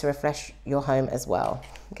windows to refresh your home as well.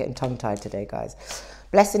 I'm getting tongue-tied today, guys.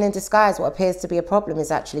 Blessing in disguise. What appears to be a problem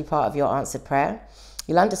is actually part of your answered prayer.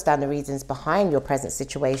 You'll understand the reasons behind your present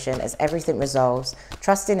situation as everything resolves.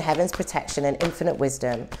 Trust in heaven's protection and infinite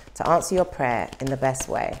wisdom to answer your prayer in the best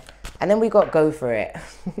way. And then we got go for it.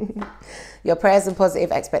 Your prayers and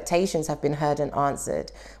positive expectations have been heard and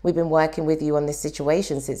answered. We've been working with you on this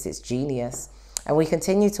situation since its genius, and we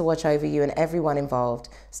continue to watch over you and everyone involved.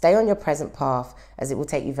 Stay on your present path, as it will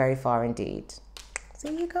take you very far indeed. So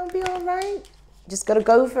you're going to be all right. Just got to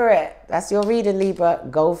go for it. That's your reading, Libra.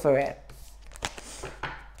 Go for it.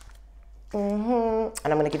 And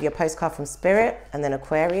I'm going to give you a postcard from Spirit and then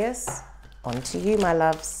Aquarius. On to you, my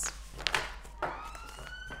loves.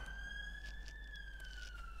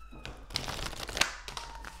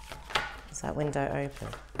 Is that window open?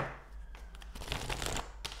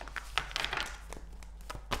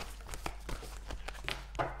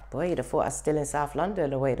 Boy, you'd have thought I was still in South London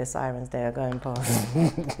the way the sirens there are going past.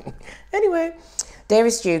 Anyway,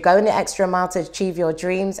 dearest you, going the extra mile to achieve your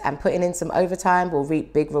dreams and putting in some overtime will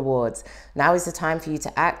reap big rewards. Now is the time for you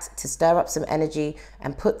to act, to stir up some energy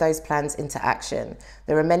and put those plans into action.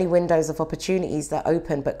 There are many windows of opportunities that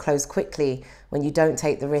open but close quickly when you don't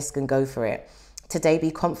take the risk and go for it. Today,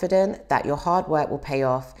 be confident that your hard work will pay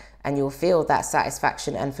off and you'll feel that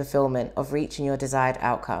satisfaction and fulfillment of reaching your desired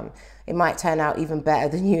outcome. It might turn out even better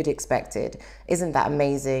than you'd expected. Isn't that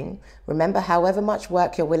amazing? Remember, however much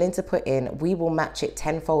work you're willing to put in, we will match it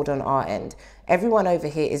tenfold on our end. Everyone over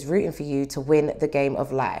here is rooting for you to win the game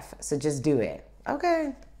of life. So just do it.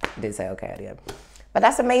 Okay. I didn't say okay at the end. But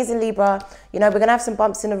that's amazing, Libra. You know, we're going to have some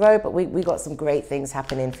bumps in the road, but we got some great things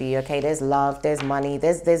happening for you, okay? There's love, there's money,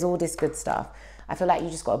 there's all this good stuff. I feel like you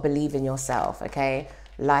just got to believe in yourself, okay?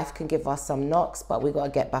 Life can give us some knocks, but we got to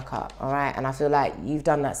get back up, all right? And I feel like you've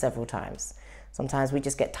done that several times. Sometimes we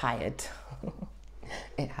just get tired.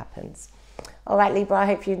 It happens. All right, Libra, I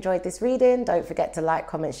hope you enjoyed this reading. Don't forget to like,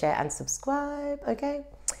 comment, share, and subscribe, okay?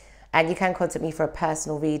 And you can contact me for a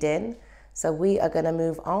personal reading. So we are going to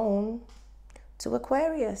move on to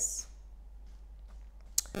Aquarius.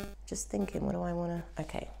 Just thinking, what do I want to...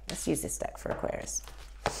 Okay, let's use this deck for Aquarius.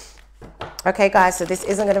 Okay, guys, so this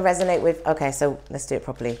isn't going to resonate with... Okay, so let's do it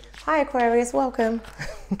properly. Hi, Aquarius, welcome.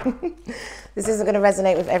 This isn't going to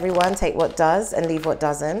resonate with everyone. Take what does and leave what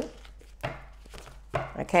doesn't.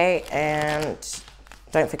 Okay, and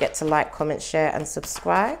don't forget to like, comment, share, and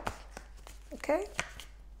subscribe. Okay?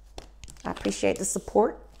 I appreciate the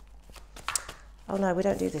support. Oh, no, we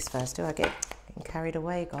don't do this first, do I? Getting carried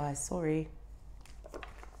away, guys. Sorry.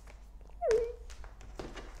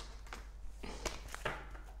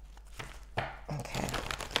 Okay.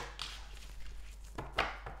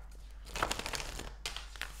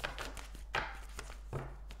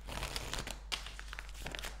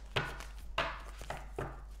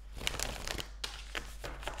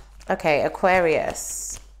 Okay,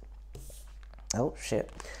 Aquarius. Oh, shit.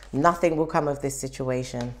 Nothing will come of this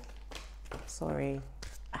situation. Sorry.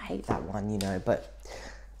 I hate that one, you know, but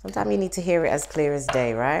sometimes you need to hear it as clear as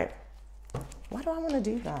day, right? Why do I want to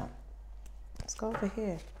do that? Let's go over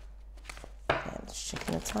here. Okay, let's check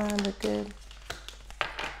in the time. We're good.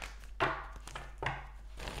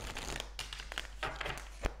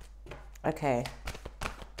 Okay.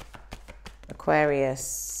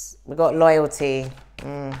 Aquarius. We got loyalty.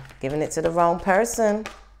 Giving it to the wrong person.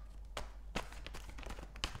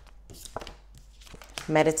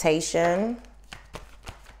 Meditation.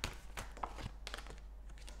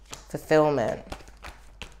 Fulfillment.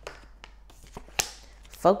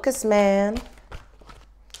 Focus, man.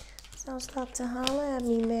 So stop to holler at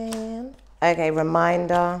me, man. Okay,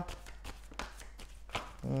 reminder.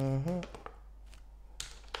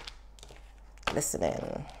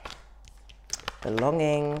 Listening.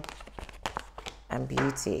 Belonging. And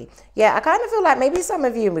beauty. Yeah, I kind of feel like maybe some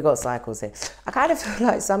of you, and we got cycles here, I kind of feel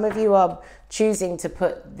like some of you are choosing to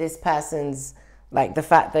put this person's, like the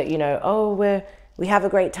fact that, you know, oh, we have a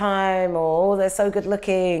great time, or oh, they're so good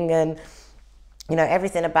looking, and, you know,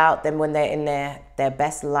 everything about them when they're in their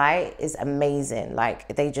best light is amazing.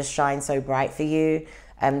 Like, they just shine so bright for you,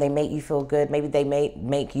 and they make you feel good. Maybe they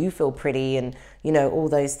make you feel pretty, and, you know, all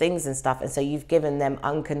those things and stuff. And so you've given them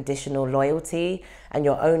unconditional loyalty, and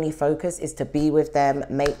your only focus is to be with them,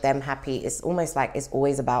 make them happy. It's almost like it's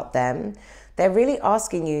always about them. They're really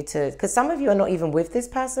asking you to, because some of you are not even with this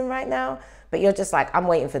person right now, but you're just like, I'm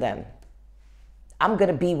waiting for them. I'm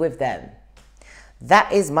going to be with them.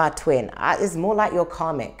 That is my twin. It's more like your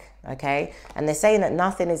karmic, okay? And they're saying that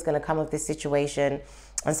nothing is going to come of this situation.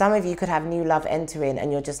 And some of you could have new love entering,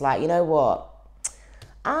 and you're just like, you know what?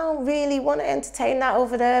 I don't really want to entertain that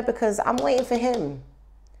over there because I'm waiting for him.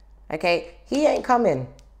 Okay? He ain't coming,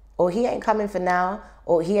 or he ain't coming for now,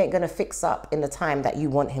 or he ain't going to fix up in the time that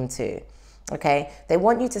you want him to. Okay? They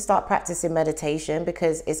want you to start practicing meditation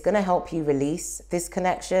because it's going to help you release this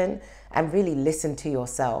connection and really listen to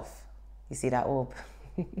yourself. You see that orb?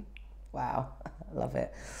 Wow. I love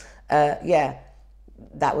it. Yeah.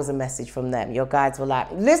 That was a message from them. Your guides were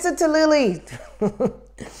like, listen to Lily.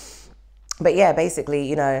 But yeah, basically,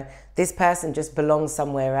 you know, this person just belongs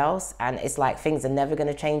somewhere else, and it's like things are never going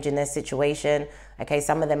to change in their situation. Okay,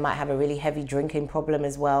 some of them might have a really heavy drinking problem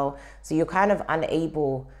as well. So you're kind of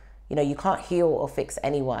unable, you know, you can't heal or fix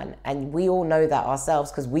anyone. And we all know that ourselves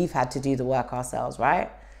because we've had to do the work ourselves, right?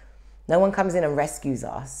 No one comes in and rescues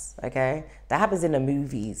us, okay? That happens in the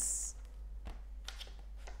movies.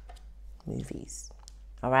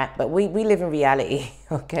 All right, but we live in reality,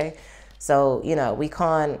 okay? So, you know, we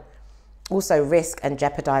can't also risk and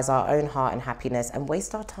jeopardize our own heart and happiness and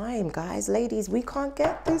waste our time, guys. Ladies, we can't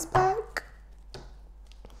get this back.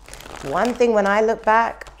 One thing when I look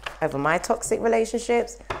back over my toxic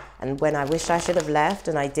relationships and when I wish I should have left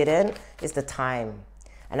and I didn't, is the time.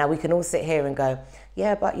 And now we can all sit here and go,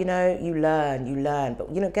 yeah, but you know, you learn.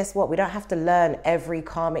 But you know, guess what? We don't have to learn every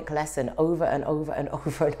karmic lesson over and over and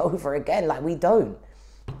over and over again. Like, we don't.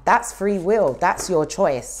 That's free will. That's your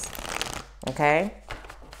choice. Okay?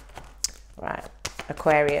 Right.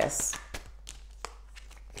 Aquarius.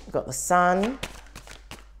 We've got the Sun.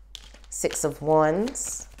 6 of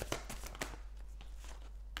Wands.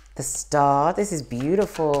 The Star. This is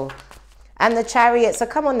beautiful. And the Chariot. So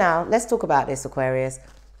come on now. Let's talk about this, Aquarius.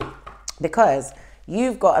 Because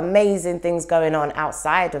you've got amazing things going on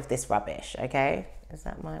outside of this rubbish. Okay? Is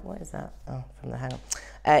that what is that? Oh, from the hang.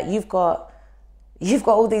 You've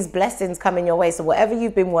got all these blessings coming your way. So whatever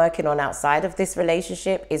you've been working on outside of this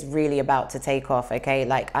relationship is really about to take off, okay?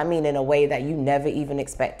 Like, I mean, in a way that you never even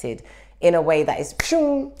expected. In a way that is,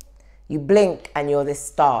 you blink and you're this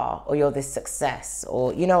star, or you're this success,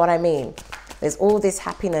 or you know what I mean? There's all this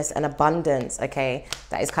happiness and abundance, okay,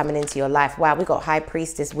 that is coming into your life. Wow, we got High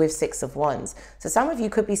Priestess with Six of Wands. So some of you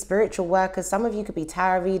could be spiritual workers, some of you could be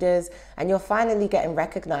tarot readers, and you're finally getting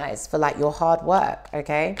recognized for like your hard work,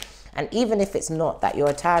 okay? And even if it's not that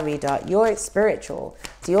you're a tarot reader, you're spiritual.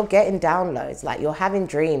 So you're getting downloads, like you're having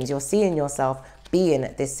dreams, you're seeing yourself being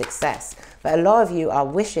this success. But a lot of you are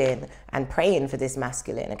wishing and praying for this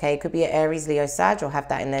masculine, okay? It could be an Aries, Leo, Sag, or have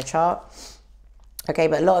that in their chart. Okay,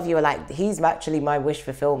 but a lot of you are like, he's actually my wish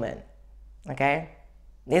fulfillment, okay?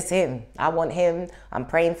 It's him. I want him. I'm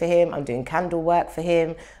praying for him. I'm doing candle work for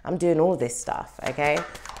him. I'm doing all this stuff, okay?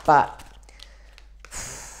 But,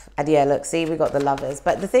 and yeah, look, see, we got the Lovers.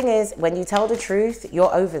 But the thing is, when you tell the truth,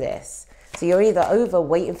 you're over this. So you're either over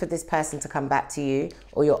waiting for this person to come back to you,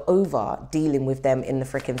 or you're over dealing with them in the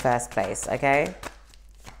freaking first place, okay?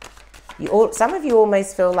 Some of you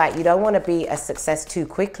almost feel like you don't want to be a success too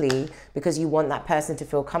quickly because you want that person to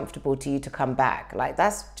feel comfortable to you to come back. Like,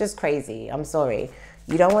 that's just crazy. I'm sorry.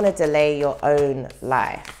 You don't want to delay your own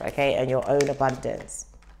life, okay, and your own abundance.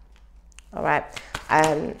 All right.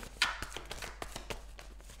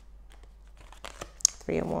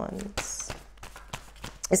 Three of Wands.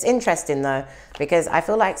 It's interesting though, because I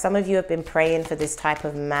feel like some of you have been praying for this type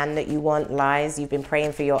of man that you want, lies. You've been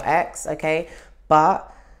praying for your ex, okay, but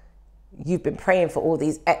you've been praying for all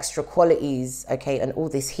these extra qualities, okay, and all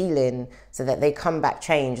this healing so that they come back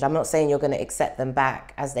changed. I'm not saying you're going to accept them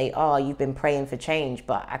back as they are. You've been praying for change,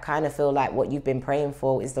 but I kind of feel like what you've been praying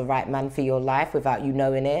for is the right man for your life without you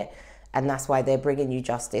knowing it. And that's why they're bringing you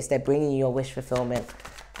justice. They're bringing you your wish fulfillment,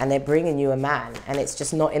 and they're bringing you a man, and it's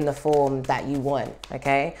just not in the form that you want,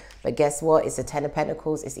 okay? But guess what? It's a Ten of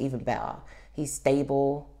Pentacles. It's even better. He's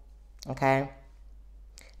stable, okay?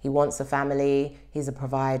 He wants a family. He's a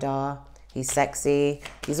provider. He's sexy.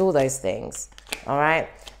 He's all those things, all right?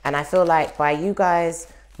 And I feel like by you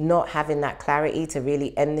guys not having that clarity to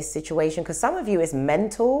really end this situation, because some of you it's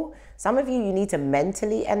mental. Some of you need to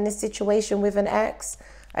mentally end this situation with an ex,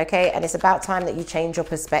 okay? And it's about time that you change your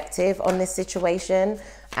perspective on this situation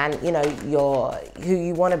and, you know, who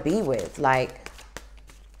you want to be with. Like,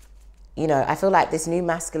 you know, I feel like this new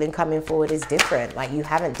masculine coming forward is different. Like, you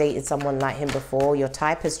haven't dated someone like him before. Your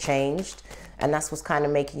type has changed. And that's what's kind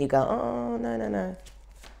of making you go, oh, no, no, no.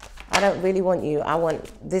 I don't really want you. I want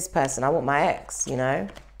this person. I want my ex, you know.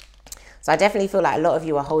 So I definitely feel like a lot of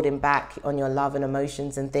you are holding back on your love and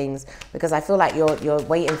emotions and things, because I feel like you're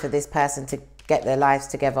waiting for this person to get their lives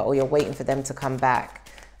together, or you're waiting for them to come back.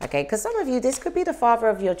 Okay, because some of you, this could be the father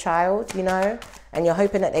of your child, you know, and you're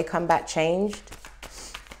hoping that they come back changed.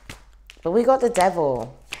 But we got the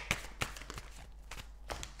Devil.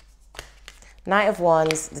 Knight of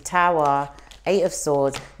Wands, the Tower, Eight of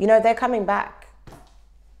Swords. You know, they're coming back.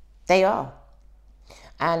 They are.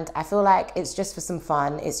 And I feel like it's just for some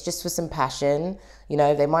fun. It's just for some passion. You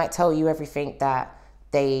know, they might tell you everything that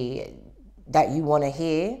you want to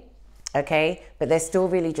hear, okay? But they're still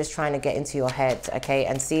really just trying to get into your head, okay?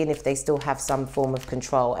 And seeing if they still have some form of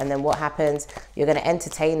control. And then what happens? You're going to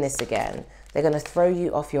entertain this again. They're going to throw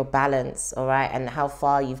you off your balance, all right? And how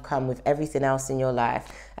far you've come with everything else in your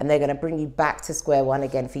life. And they're going to bring you back to square one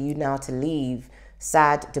again for you now to leave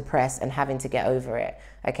sad, depressed, and having to get over it,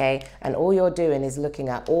 okay? And all you're doing is looking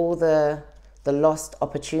at all the lost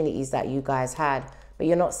opportunities that you guys had, but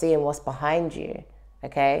you're not seeing what's behind you,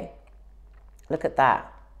 okay? Look at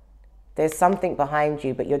that. There's something behind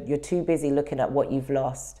you, but you're too busy looking at what you've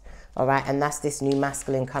lost, all right? And that's this new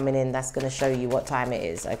masculine coming in that's going to show you what time it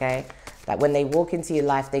is, okay? Like, when they walk into your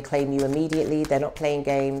life, they claim you immediately. They're not playing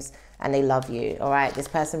games, and they love you, all right? This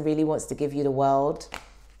person really wants to give you the world,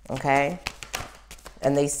 okay?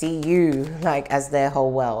 And they see you like as their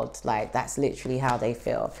whole world. Like, that's literally how they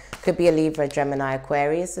feel. Could be a Libra, Gemini,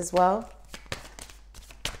 Aquarius as well.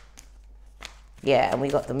 Yeah, and we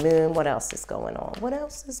got the Moon. What else is going on? What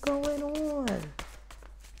else is going on?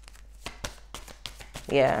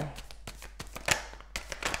 Yeah.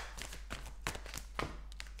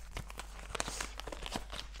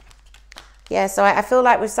 Yeah, so I feel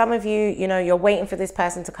like with some of you, you know, you're waiting for this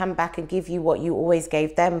person to come back and give you what you always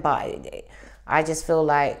gave them. But I just feel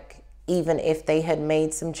like even if they had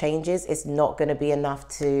made some changes, it's not going to be enough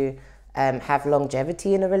to have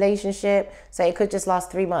longevity in a relationship. So it could just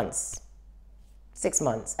last 3 months, 6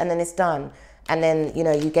 months, and then it's done. And then, you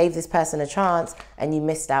know, you gave this person a chance and you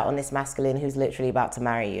missed out on this masculine who's literally about to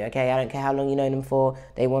marry you, okay? I don't care how long you've known them for,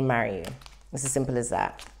 they will marry you. It's as simple as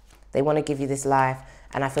that. They want to give you this life.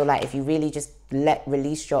 And I feel like if you really just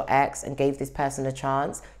released your ex and gave this person a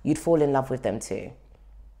chance, you'd fall in love with them too.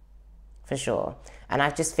 For sure. And I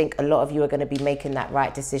just think a lot of you are going to be making that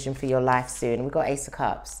right decision for your life soon. We've got Ace of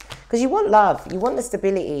Cups. Because you want love. You want the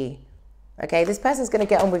stability. Okay, this person's going to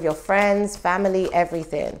get on with your friends, family,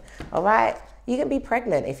 everything. All right, you can be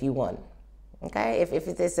pregnant if you want. Okay, if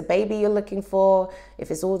it's a baby you're looking for,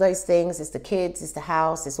 if it's all those things, it's the kids, it's the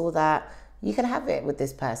house, it's all that, you can have it with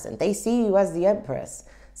this person. They see you as the Empress.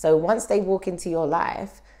 So once they walk into your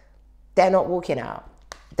life, they're not walking out.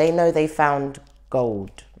 They know they found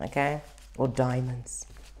gold, okay? Or diamonds.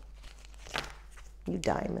 You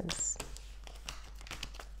diamonds.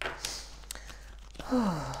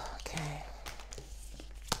 Okay.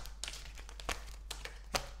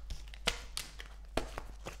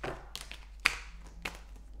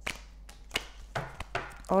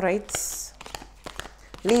 All right.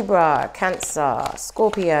 Libra, Cancer,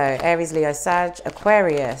 Scorpio, Aries, Leo, Sag,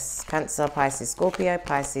 Aquarius, Cancer, Pisces, Scorpio,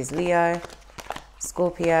 Pisces, Leo,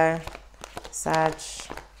 Scorpio, Sag,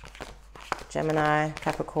 Gemini,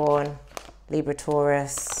 Capricorn, Libra,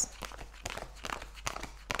 Taurus,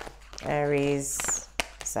 Aries,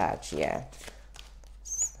 Sag, yeah.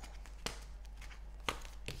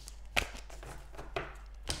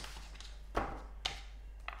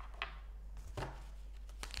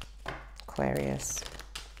 Aquarius.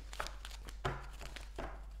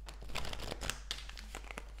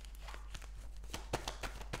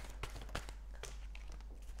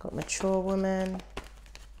 Got mature woman,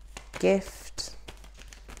 gift,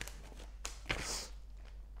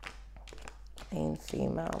 main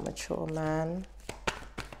female, mature man.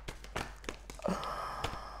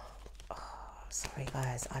 Sorry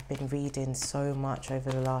guys, I've been reading so much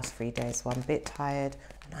over the last 3 days, so I'm a bit tired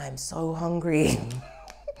and I'm so hungry.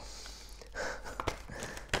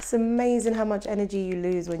 It's amazing how much energy you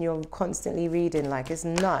lose when you're constantly reading, like it's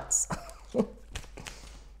nuts. I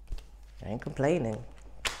ain't complaining.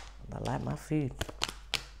 I like my food.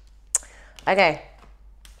 Okay.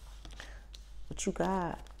 What you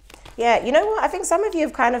got? Yeah, you know what? I think some of you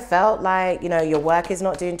have kind of felt like, you know, your work is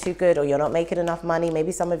not doing too good or you're not making enough money.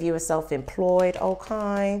 Maybe some of you are self-employed.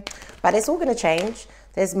 Okay. But it's all going to change.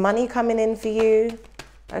 There's money coming in for you.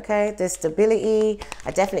 Okay. There's stability.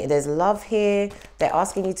 There's love here. They're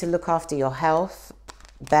asking you to look after your health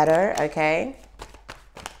better. Okay.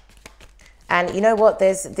 And you know what,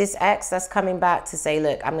 there's this ex that's coming back to say,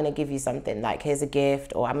 look, I'm going to give you something, like here's a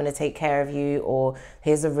gift, or I'm going to take care of you, or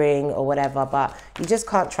here's a ring or whatever. But you just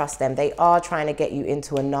can't trust them. They are trying to get you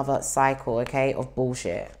into another cycle, okay, of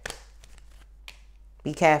bullshit.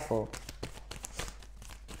 Be careful.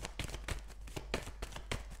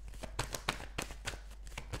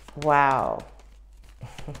 Wow.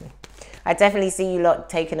 I definitely see you lot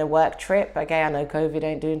taking a work trip. Okay, I know COVID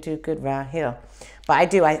ain't doing too good around here.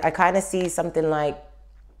 But I kind of see something like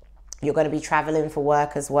you're going to be traveling for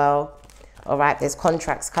work as well. All right, there's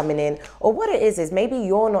contracts coming in. Or what it is maybe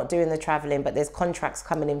you're not doing the traveling, but there's contracts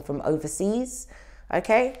coming in from overseas.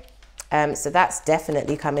 Okay, so that's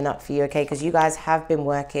definitely coming up for you, okay? Because you guys have been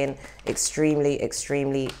working extremely,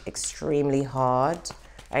 extremely, extremely hard.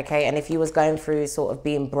 Okay, and if you was going through sort of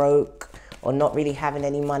being broke or not really having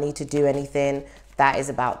any money to do anything, that is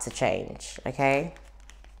about to change, okay?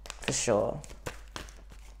 For sure.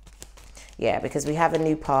 Yeah, because we have a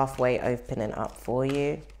new pathway opening up for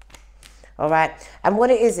you. All right. And what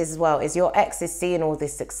it is as well is your ex is seeing all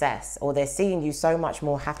this success, or they're seeing you so much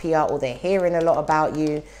more happier, or they're hearing a lot about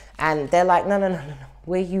you. And they're like, no, no, no, no, no.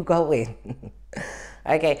 Where you going?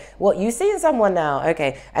 Okay. What, you seeing someone now?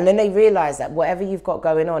 Okay. And then they realize that whatever you've got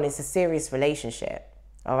going on is a serious relationship.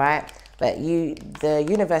 All right. But the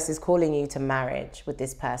universe is calling you to marriage with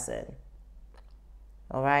this person.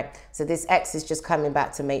 All right. So this ex is just coming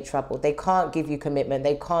back to make trouble. They can't give you commitment.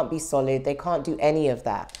 They can't be solid. They can't do any of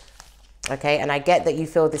that. Okay. And I get that you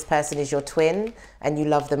feel this person is your twin and you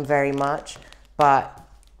love them very much. But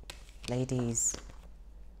ladies,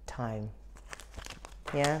 time.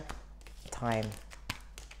 Yeah. Time.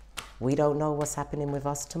 We don't know what's happening with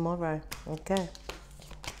us tomorrow. Okay.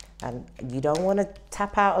 And you don't want to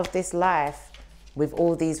tap out of this life with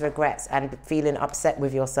all these regrets and feeling upset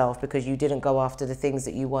with yourself because you didn't go after the things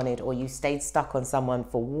that you wanted, or you stayed stuck on someone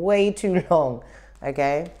for way too long,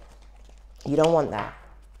 okay? You don't want that.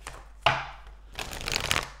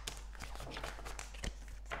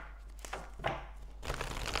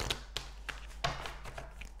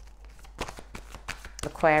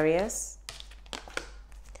 Aquarius.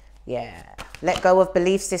 Yeah. Let go of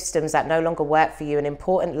belief systems that no longer work for you. An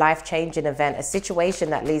important life-changing event. A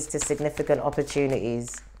situation that leads to significant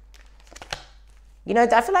opportunities. You know,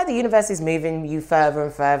 I feel like the universe is moving you further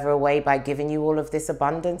and further away by giving you all of this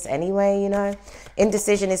abundance anyway, you know.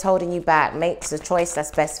 Indecision is holding you back. Make the choice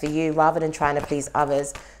that's best for you rather than trying to please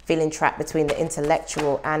others. Feeling trapped between the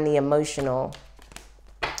intellectual and the emotional.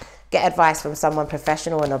 Get advice from someone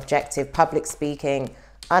professional and objective. Public speaking.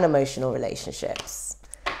 unemotional relationships.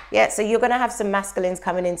 Yeah, so you're going to have some masculines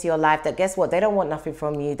coming into your life that, guess what? They don't want nothing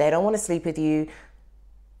from you. They don't want to sleep with you.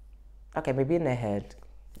 Okay, maybe in their head.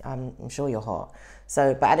 I'm sure you're hot.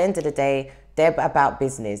 So, but at the end of the day, they're about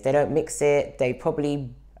business. They don't mix it. They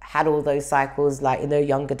probably had all those cycles like in their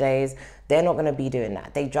younger days. They're not going to be doing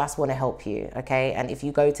that. They just want to help you, okay? And if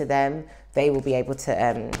you go to them, they will be able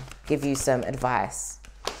to give you some advice.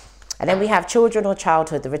 And then we have children or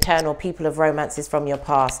childhood, the return or people of romances from your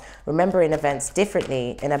past, remembering events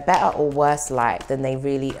differently in a better or worse light than they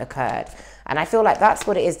really occurred. And I feel like that's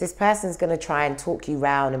what it is. This person's going to try and talk you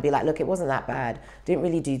round and be like, look, it wasn't that bad. Didn't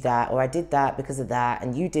really do that. Or I did that because of that.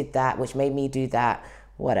 And you did that, which made me do that.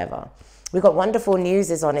 Whatever. We've got wonderful news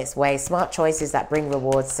is on its way. Smart choices that bring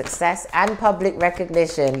rewards, success, and public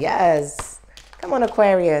recognition. Yes. Come on,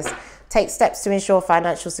 Aquarius. Take steps to ensure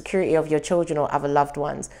financial security of your children or other loved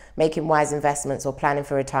ones, making wise investments or planning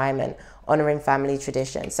for retirement, honoring family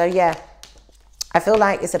tradition. So yeah, I feel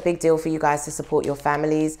like it's a big deal for you guys to support your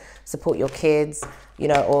families, support your kids, you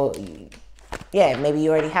know, or yeah, maybe you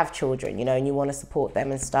already have children, you know, and you want to support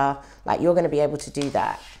them and stuff. Like, you're going to be able to do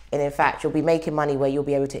that. And in fact, you'll be making money where you'll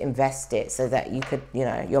be able to invest it so that you could, you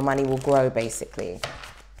know, your money will grow basically.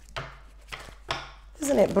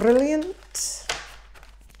 Isn't it brilliant?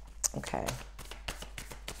 Okay,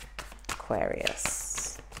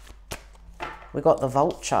 Aquarius. We got the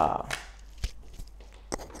vulture.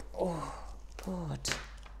 Oh, God.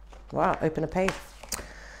 Wow, open a page.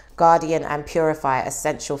 Guardian and purifier,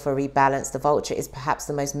 essential for rebalance. The vulture is perhaps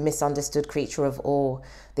the most misunderstood creature of all.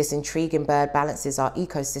 This intriguing bird balances our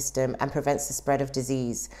ecosystem and prevents the spread of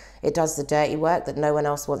disease. It does the dirty work that no one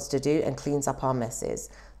else wants to do and cleans up our messes.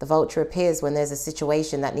 The vulture appears when there's a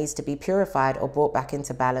situation that needs to be purified or brought back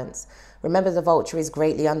into balance. Remember, the vulture is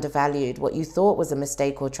greatly undervalued. What you thought was a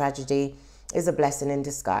mistake or tragedy is a blessing in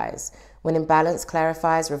disguise. When in balance,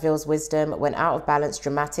 clarifies, reveals wisdom. When out of balance,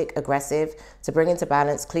 dramatic, aggressive. To bring into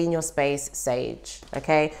balance, clean your space, sage.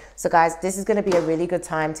 Okay? So guys, this is going to be a really good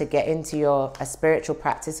time to get into a spiritual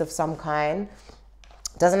practice of some kind.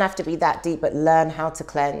 Doesn't have to be that deep, but learn how to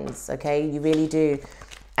cleanse. Okay? You really do.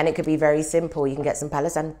 And it could be very simple. You can get some Palo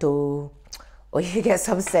Santo, or you can get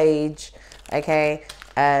some sage. Okay?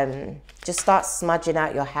 Just start smudging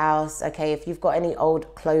out your house, okay? If you've got any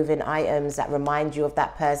old clothing items that remind you of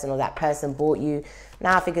that person or that person bought you,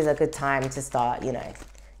 now I think is a good time to start, you know,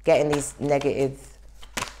 getting these negative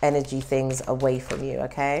energy things away from you,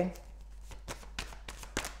 okay?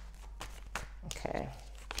 Okay.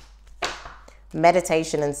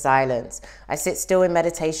 Meditation and silence. I sit still in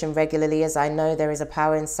meditation regularly as I know there is a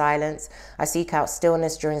power in silence. I seek out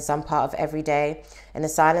stillness during some part of every day. In the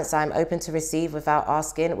silence, I am open to receive without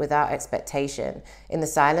asking, without expectation. In the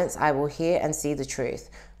silence, I will hear and see the truth.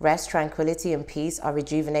 Rest, tranquility, and peace are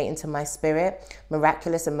rejuvenating to my spirit.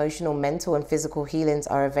 Miraculous emotional, mental, and physical healings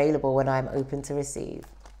are available when I am open to receive.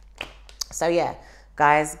 So yeah,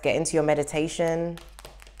 guys, get into your meditation.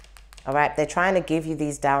 All right, they're trying to give you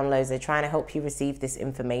these downloads. They're trying to help you receive this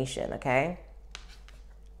information, okay?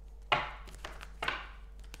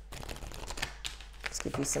 Let's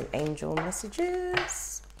give you some angel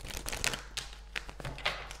messages.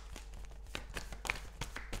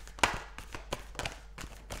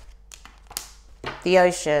 The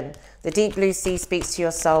ocean. The deep blue sea speaks to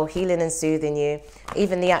your soul, healing and soothing you.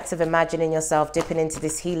 Even the act of imagining yourself dipping into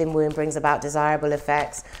this healing wound brings about desirable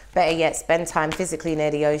effects. Better yet, spend time physically near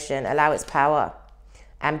the ocean. Allow its power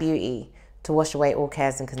and beauty to wash away all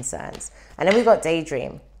cares and concerns. And then we've got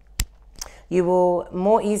daydream. You will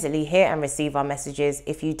more easily hear and receive our messages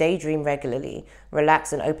if you daydream regularly.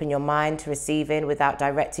 Relax and open your mind to receiving without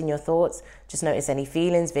directing your thoughts. Just notice any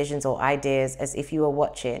feelings, visions, or ideas as if you were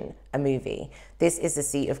watching a movie. This is the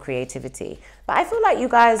seat of creativity. But I feel like you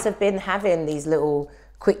guys have been having these little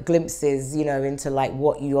quick glimpses, you know, into like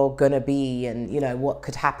what you're gonna be and, you know, what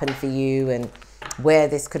could happen for you and where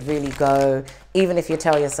this could really go. Even if you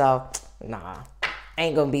tell yourself, nah,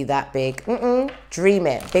 ain't gonna be that big. Dream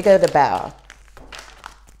it. Bigger the better.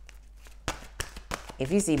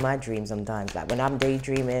 If you see my dreams sometimes, like when I'm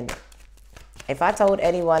daydreaming, if I told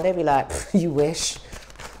anyone, they'd be like, you wish.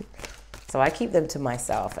 So I keep them to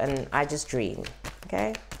myself and I just dream,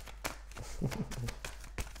 okay?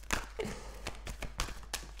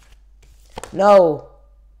 No.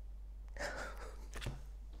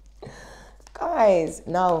 Guys,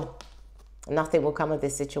 no. Nothing will come of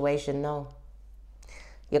this situation, no.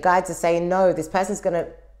 Your guides are saying, no, this person's gonna,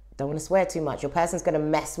 don't want to swear too much, your person's gonna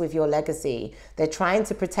mess with your legacy. They're trying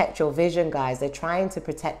to protect your vision, guys. They're trying to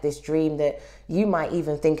protect this dream that you might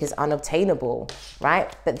even think is unobtainable,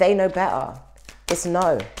 right? But they know better. It's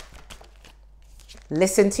no.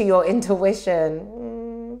 Listen to your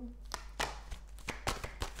intuition.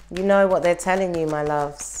 You know what they're telling you, my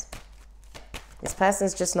loves. This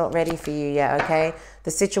person's just not ready for you yet, okay?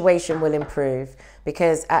 The situation will improve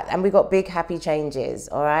because, and we got big happy changes,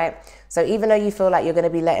 all right? So even though you feel like you're going to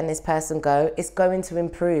be letting this person go, it's going to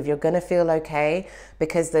improve. You're going to feel okay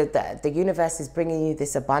because the universe is bringing you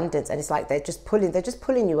this abundance, and it's like they're just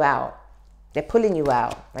pulling you out. They're pulling you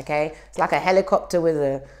out, okay? It's like a helicopter with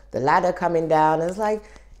the ladder coming down. And it's like,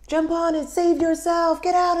 jump on it, save yourself,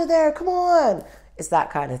 get out of there, come on. It's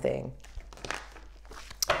that kind of thing.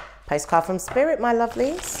 Postcard from Spirit, my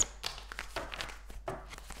lovelies.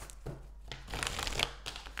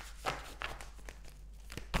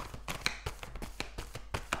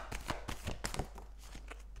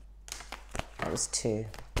 That was 2.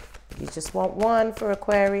 You just want 1 for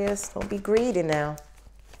Aquarius. Don't be greedy now.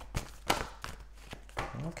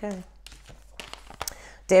 Okay.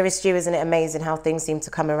 Dearest you, isn't it amazing how things seem to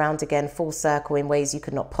come around again full circle in ways you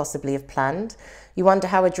could not possibly have planned? You wonder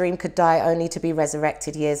how a dream could die only to be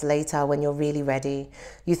resurrected years later when you're really ready.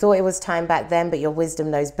 You thought it was time back then, but your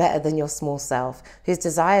wisdom knows better than your small self, whose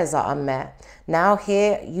desires are unmet. Now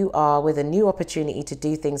here you are with a new opportunity to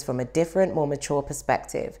do things from a different, more mature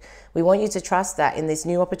perspective. We want you to trust that in this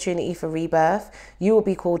new opportunity for rebirth, you will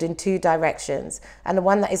be called in 2 directions, and the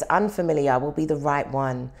one that is unfamiliar will be the right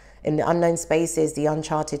one. In the unknown spaces, the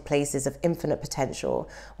uncharted places of infinite potential,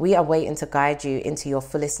 we are waiting to guide you into your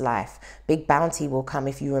fullest life. Big bounty will come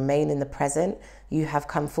if you remain in the present. You have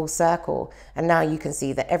come full circle, and now you can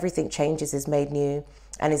see that everything changes, is made new,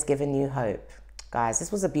 and is given new hope. Guys,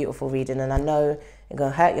 this was a beautiful reading, and I know it's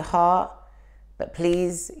going to hurt your heart, but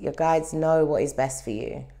please, your guides know what is best for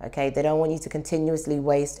you, okay? They don't want you to continuously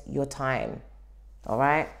waste your time, all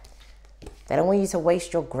right? They don't want you to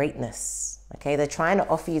waste your greatness. Okay, they're trying to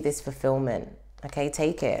offer you this fulfillment. Okay,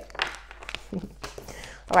 take it.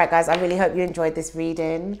 All right, guys, I really hope you enjoyed this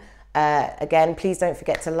reading. Again, please don't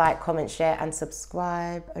forget to like, comment, share, and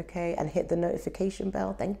subscribe. Okay, and hit the notification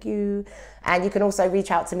bell. Thank you. And you can also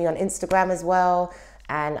reach out to me on Instagram as well.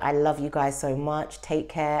 And I love you guys so much. Take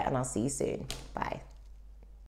care, and I'll see you soon. Bye.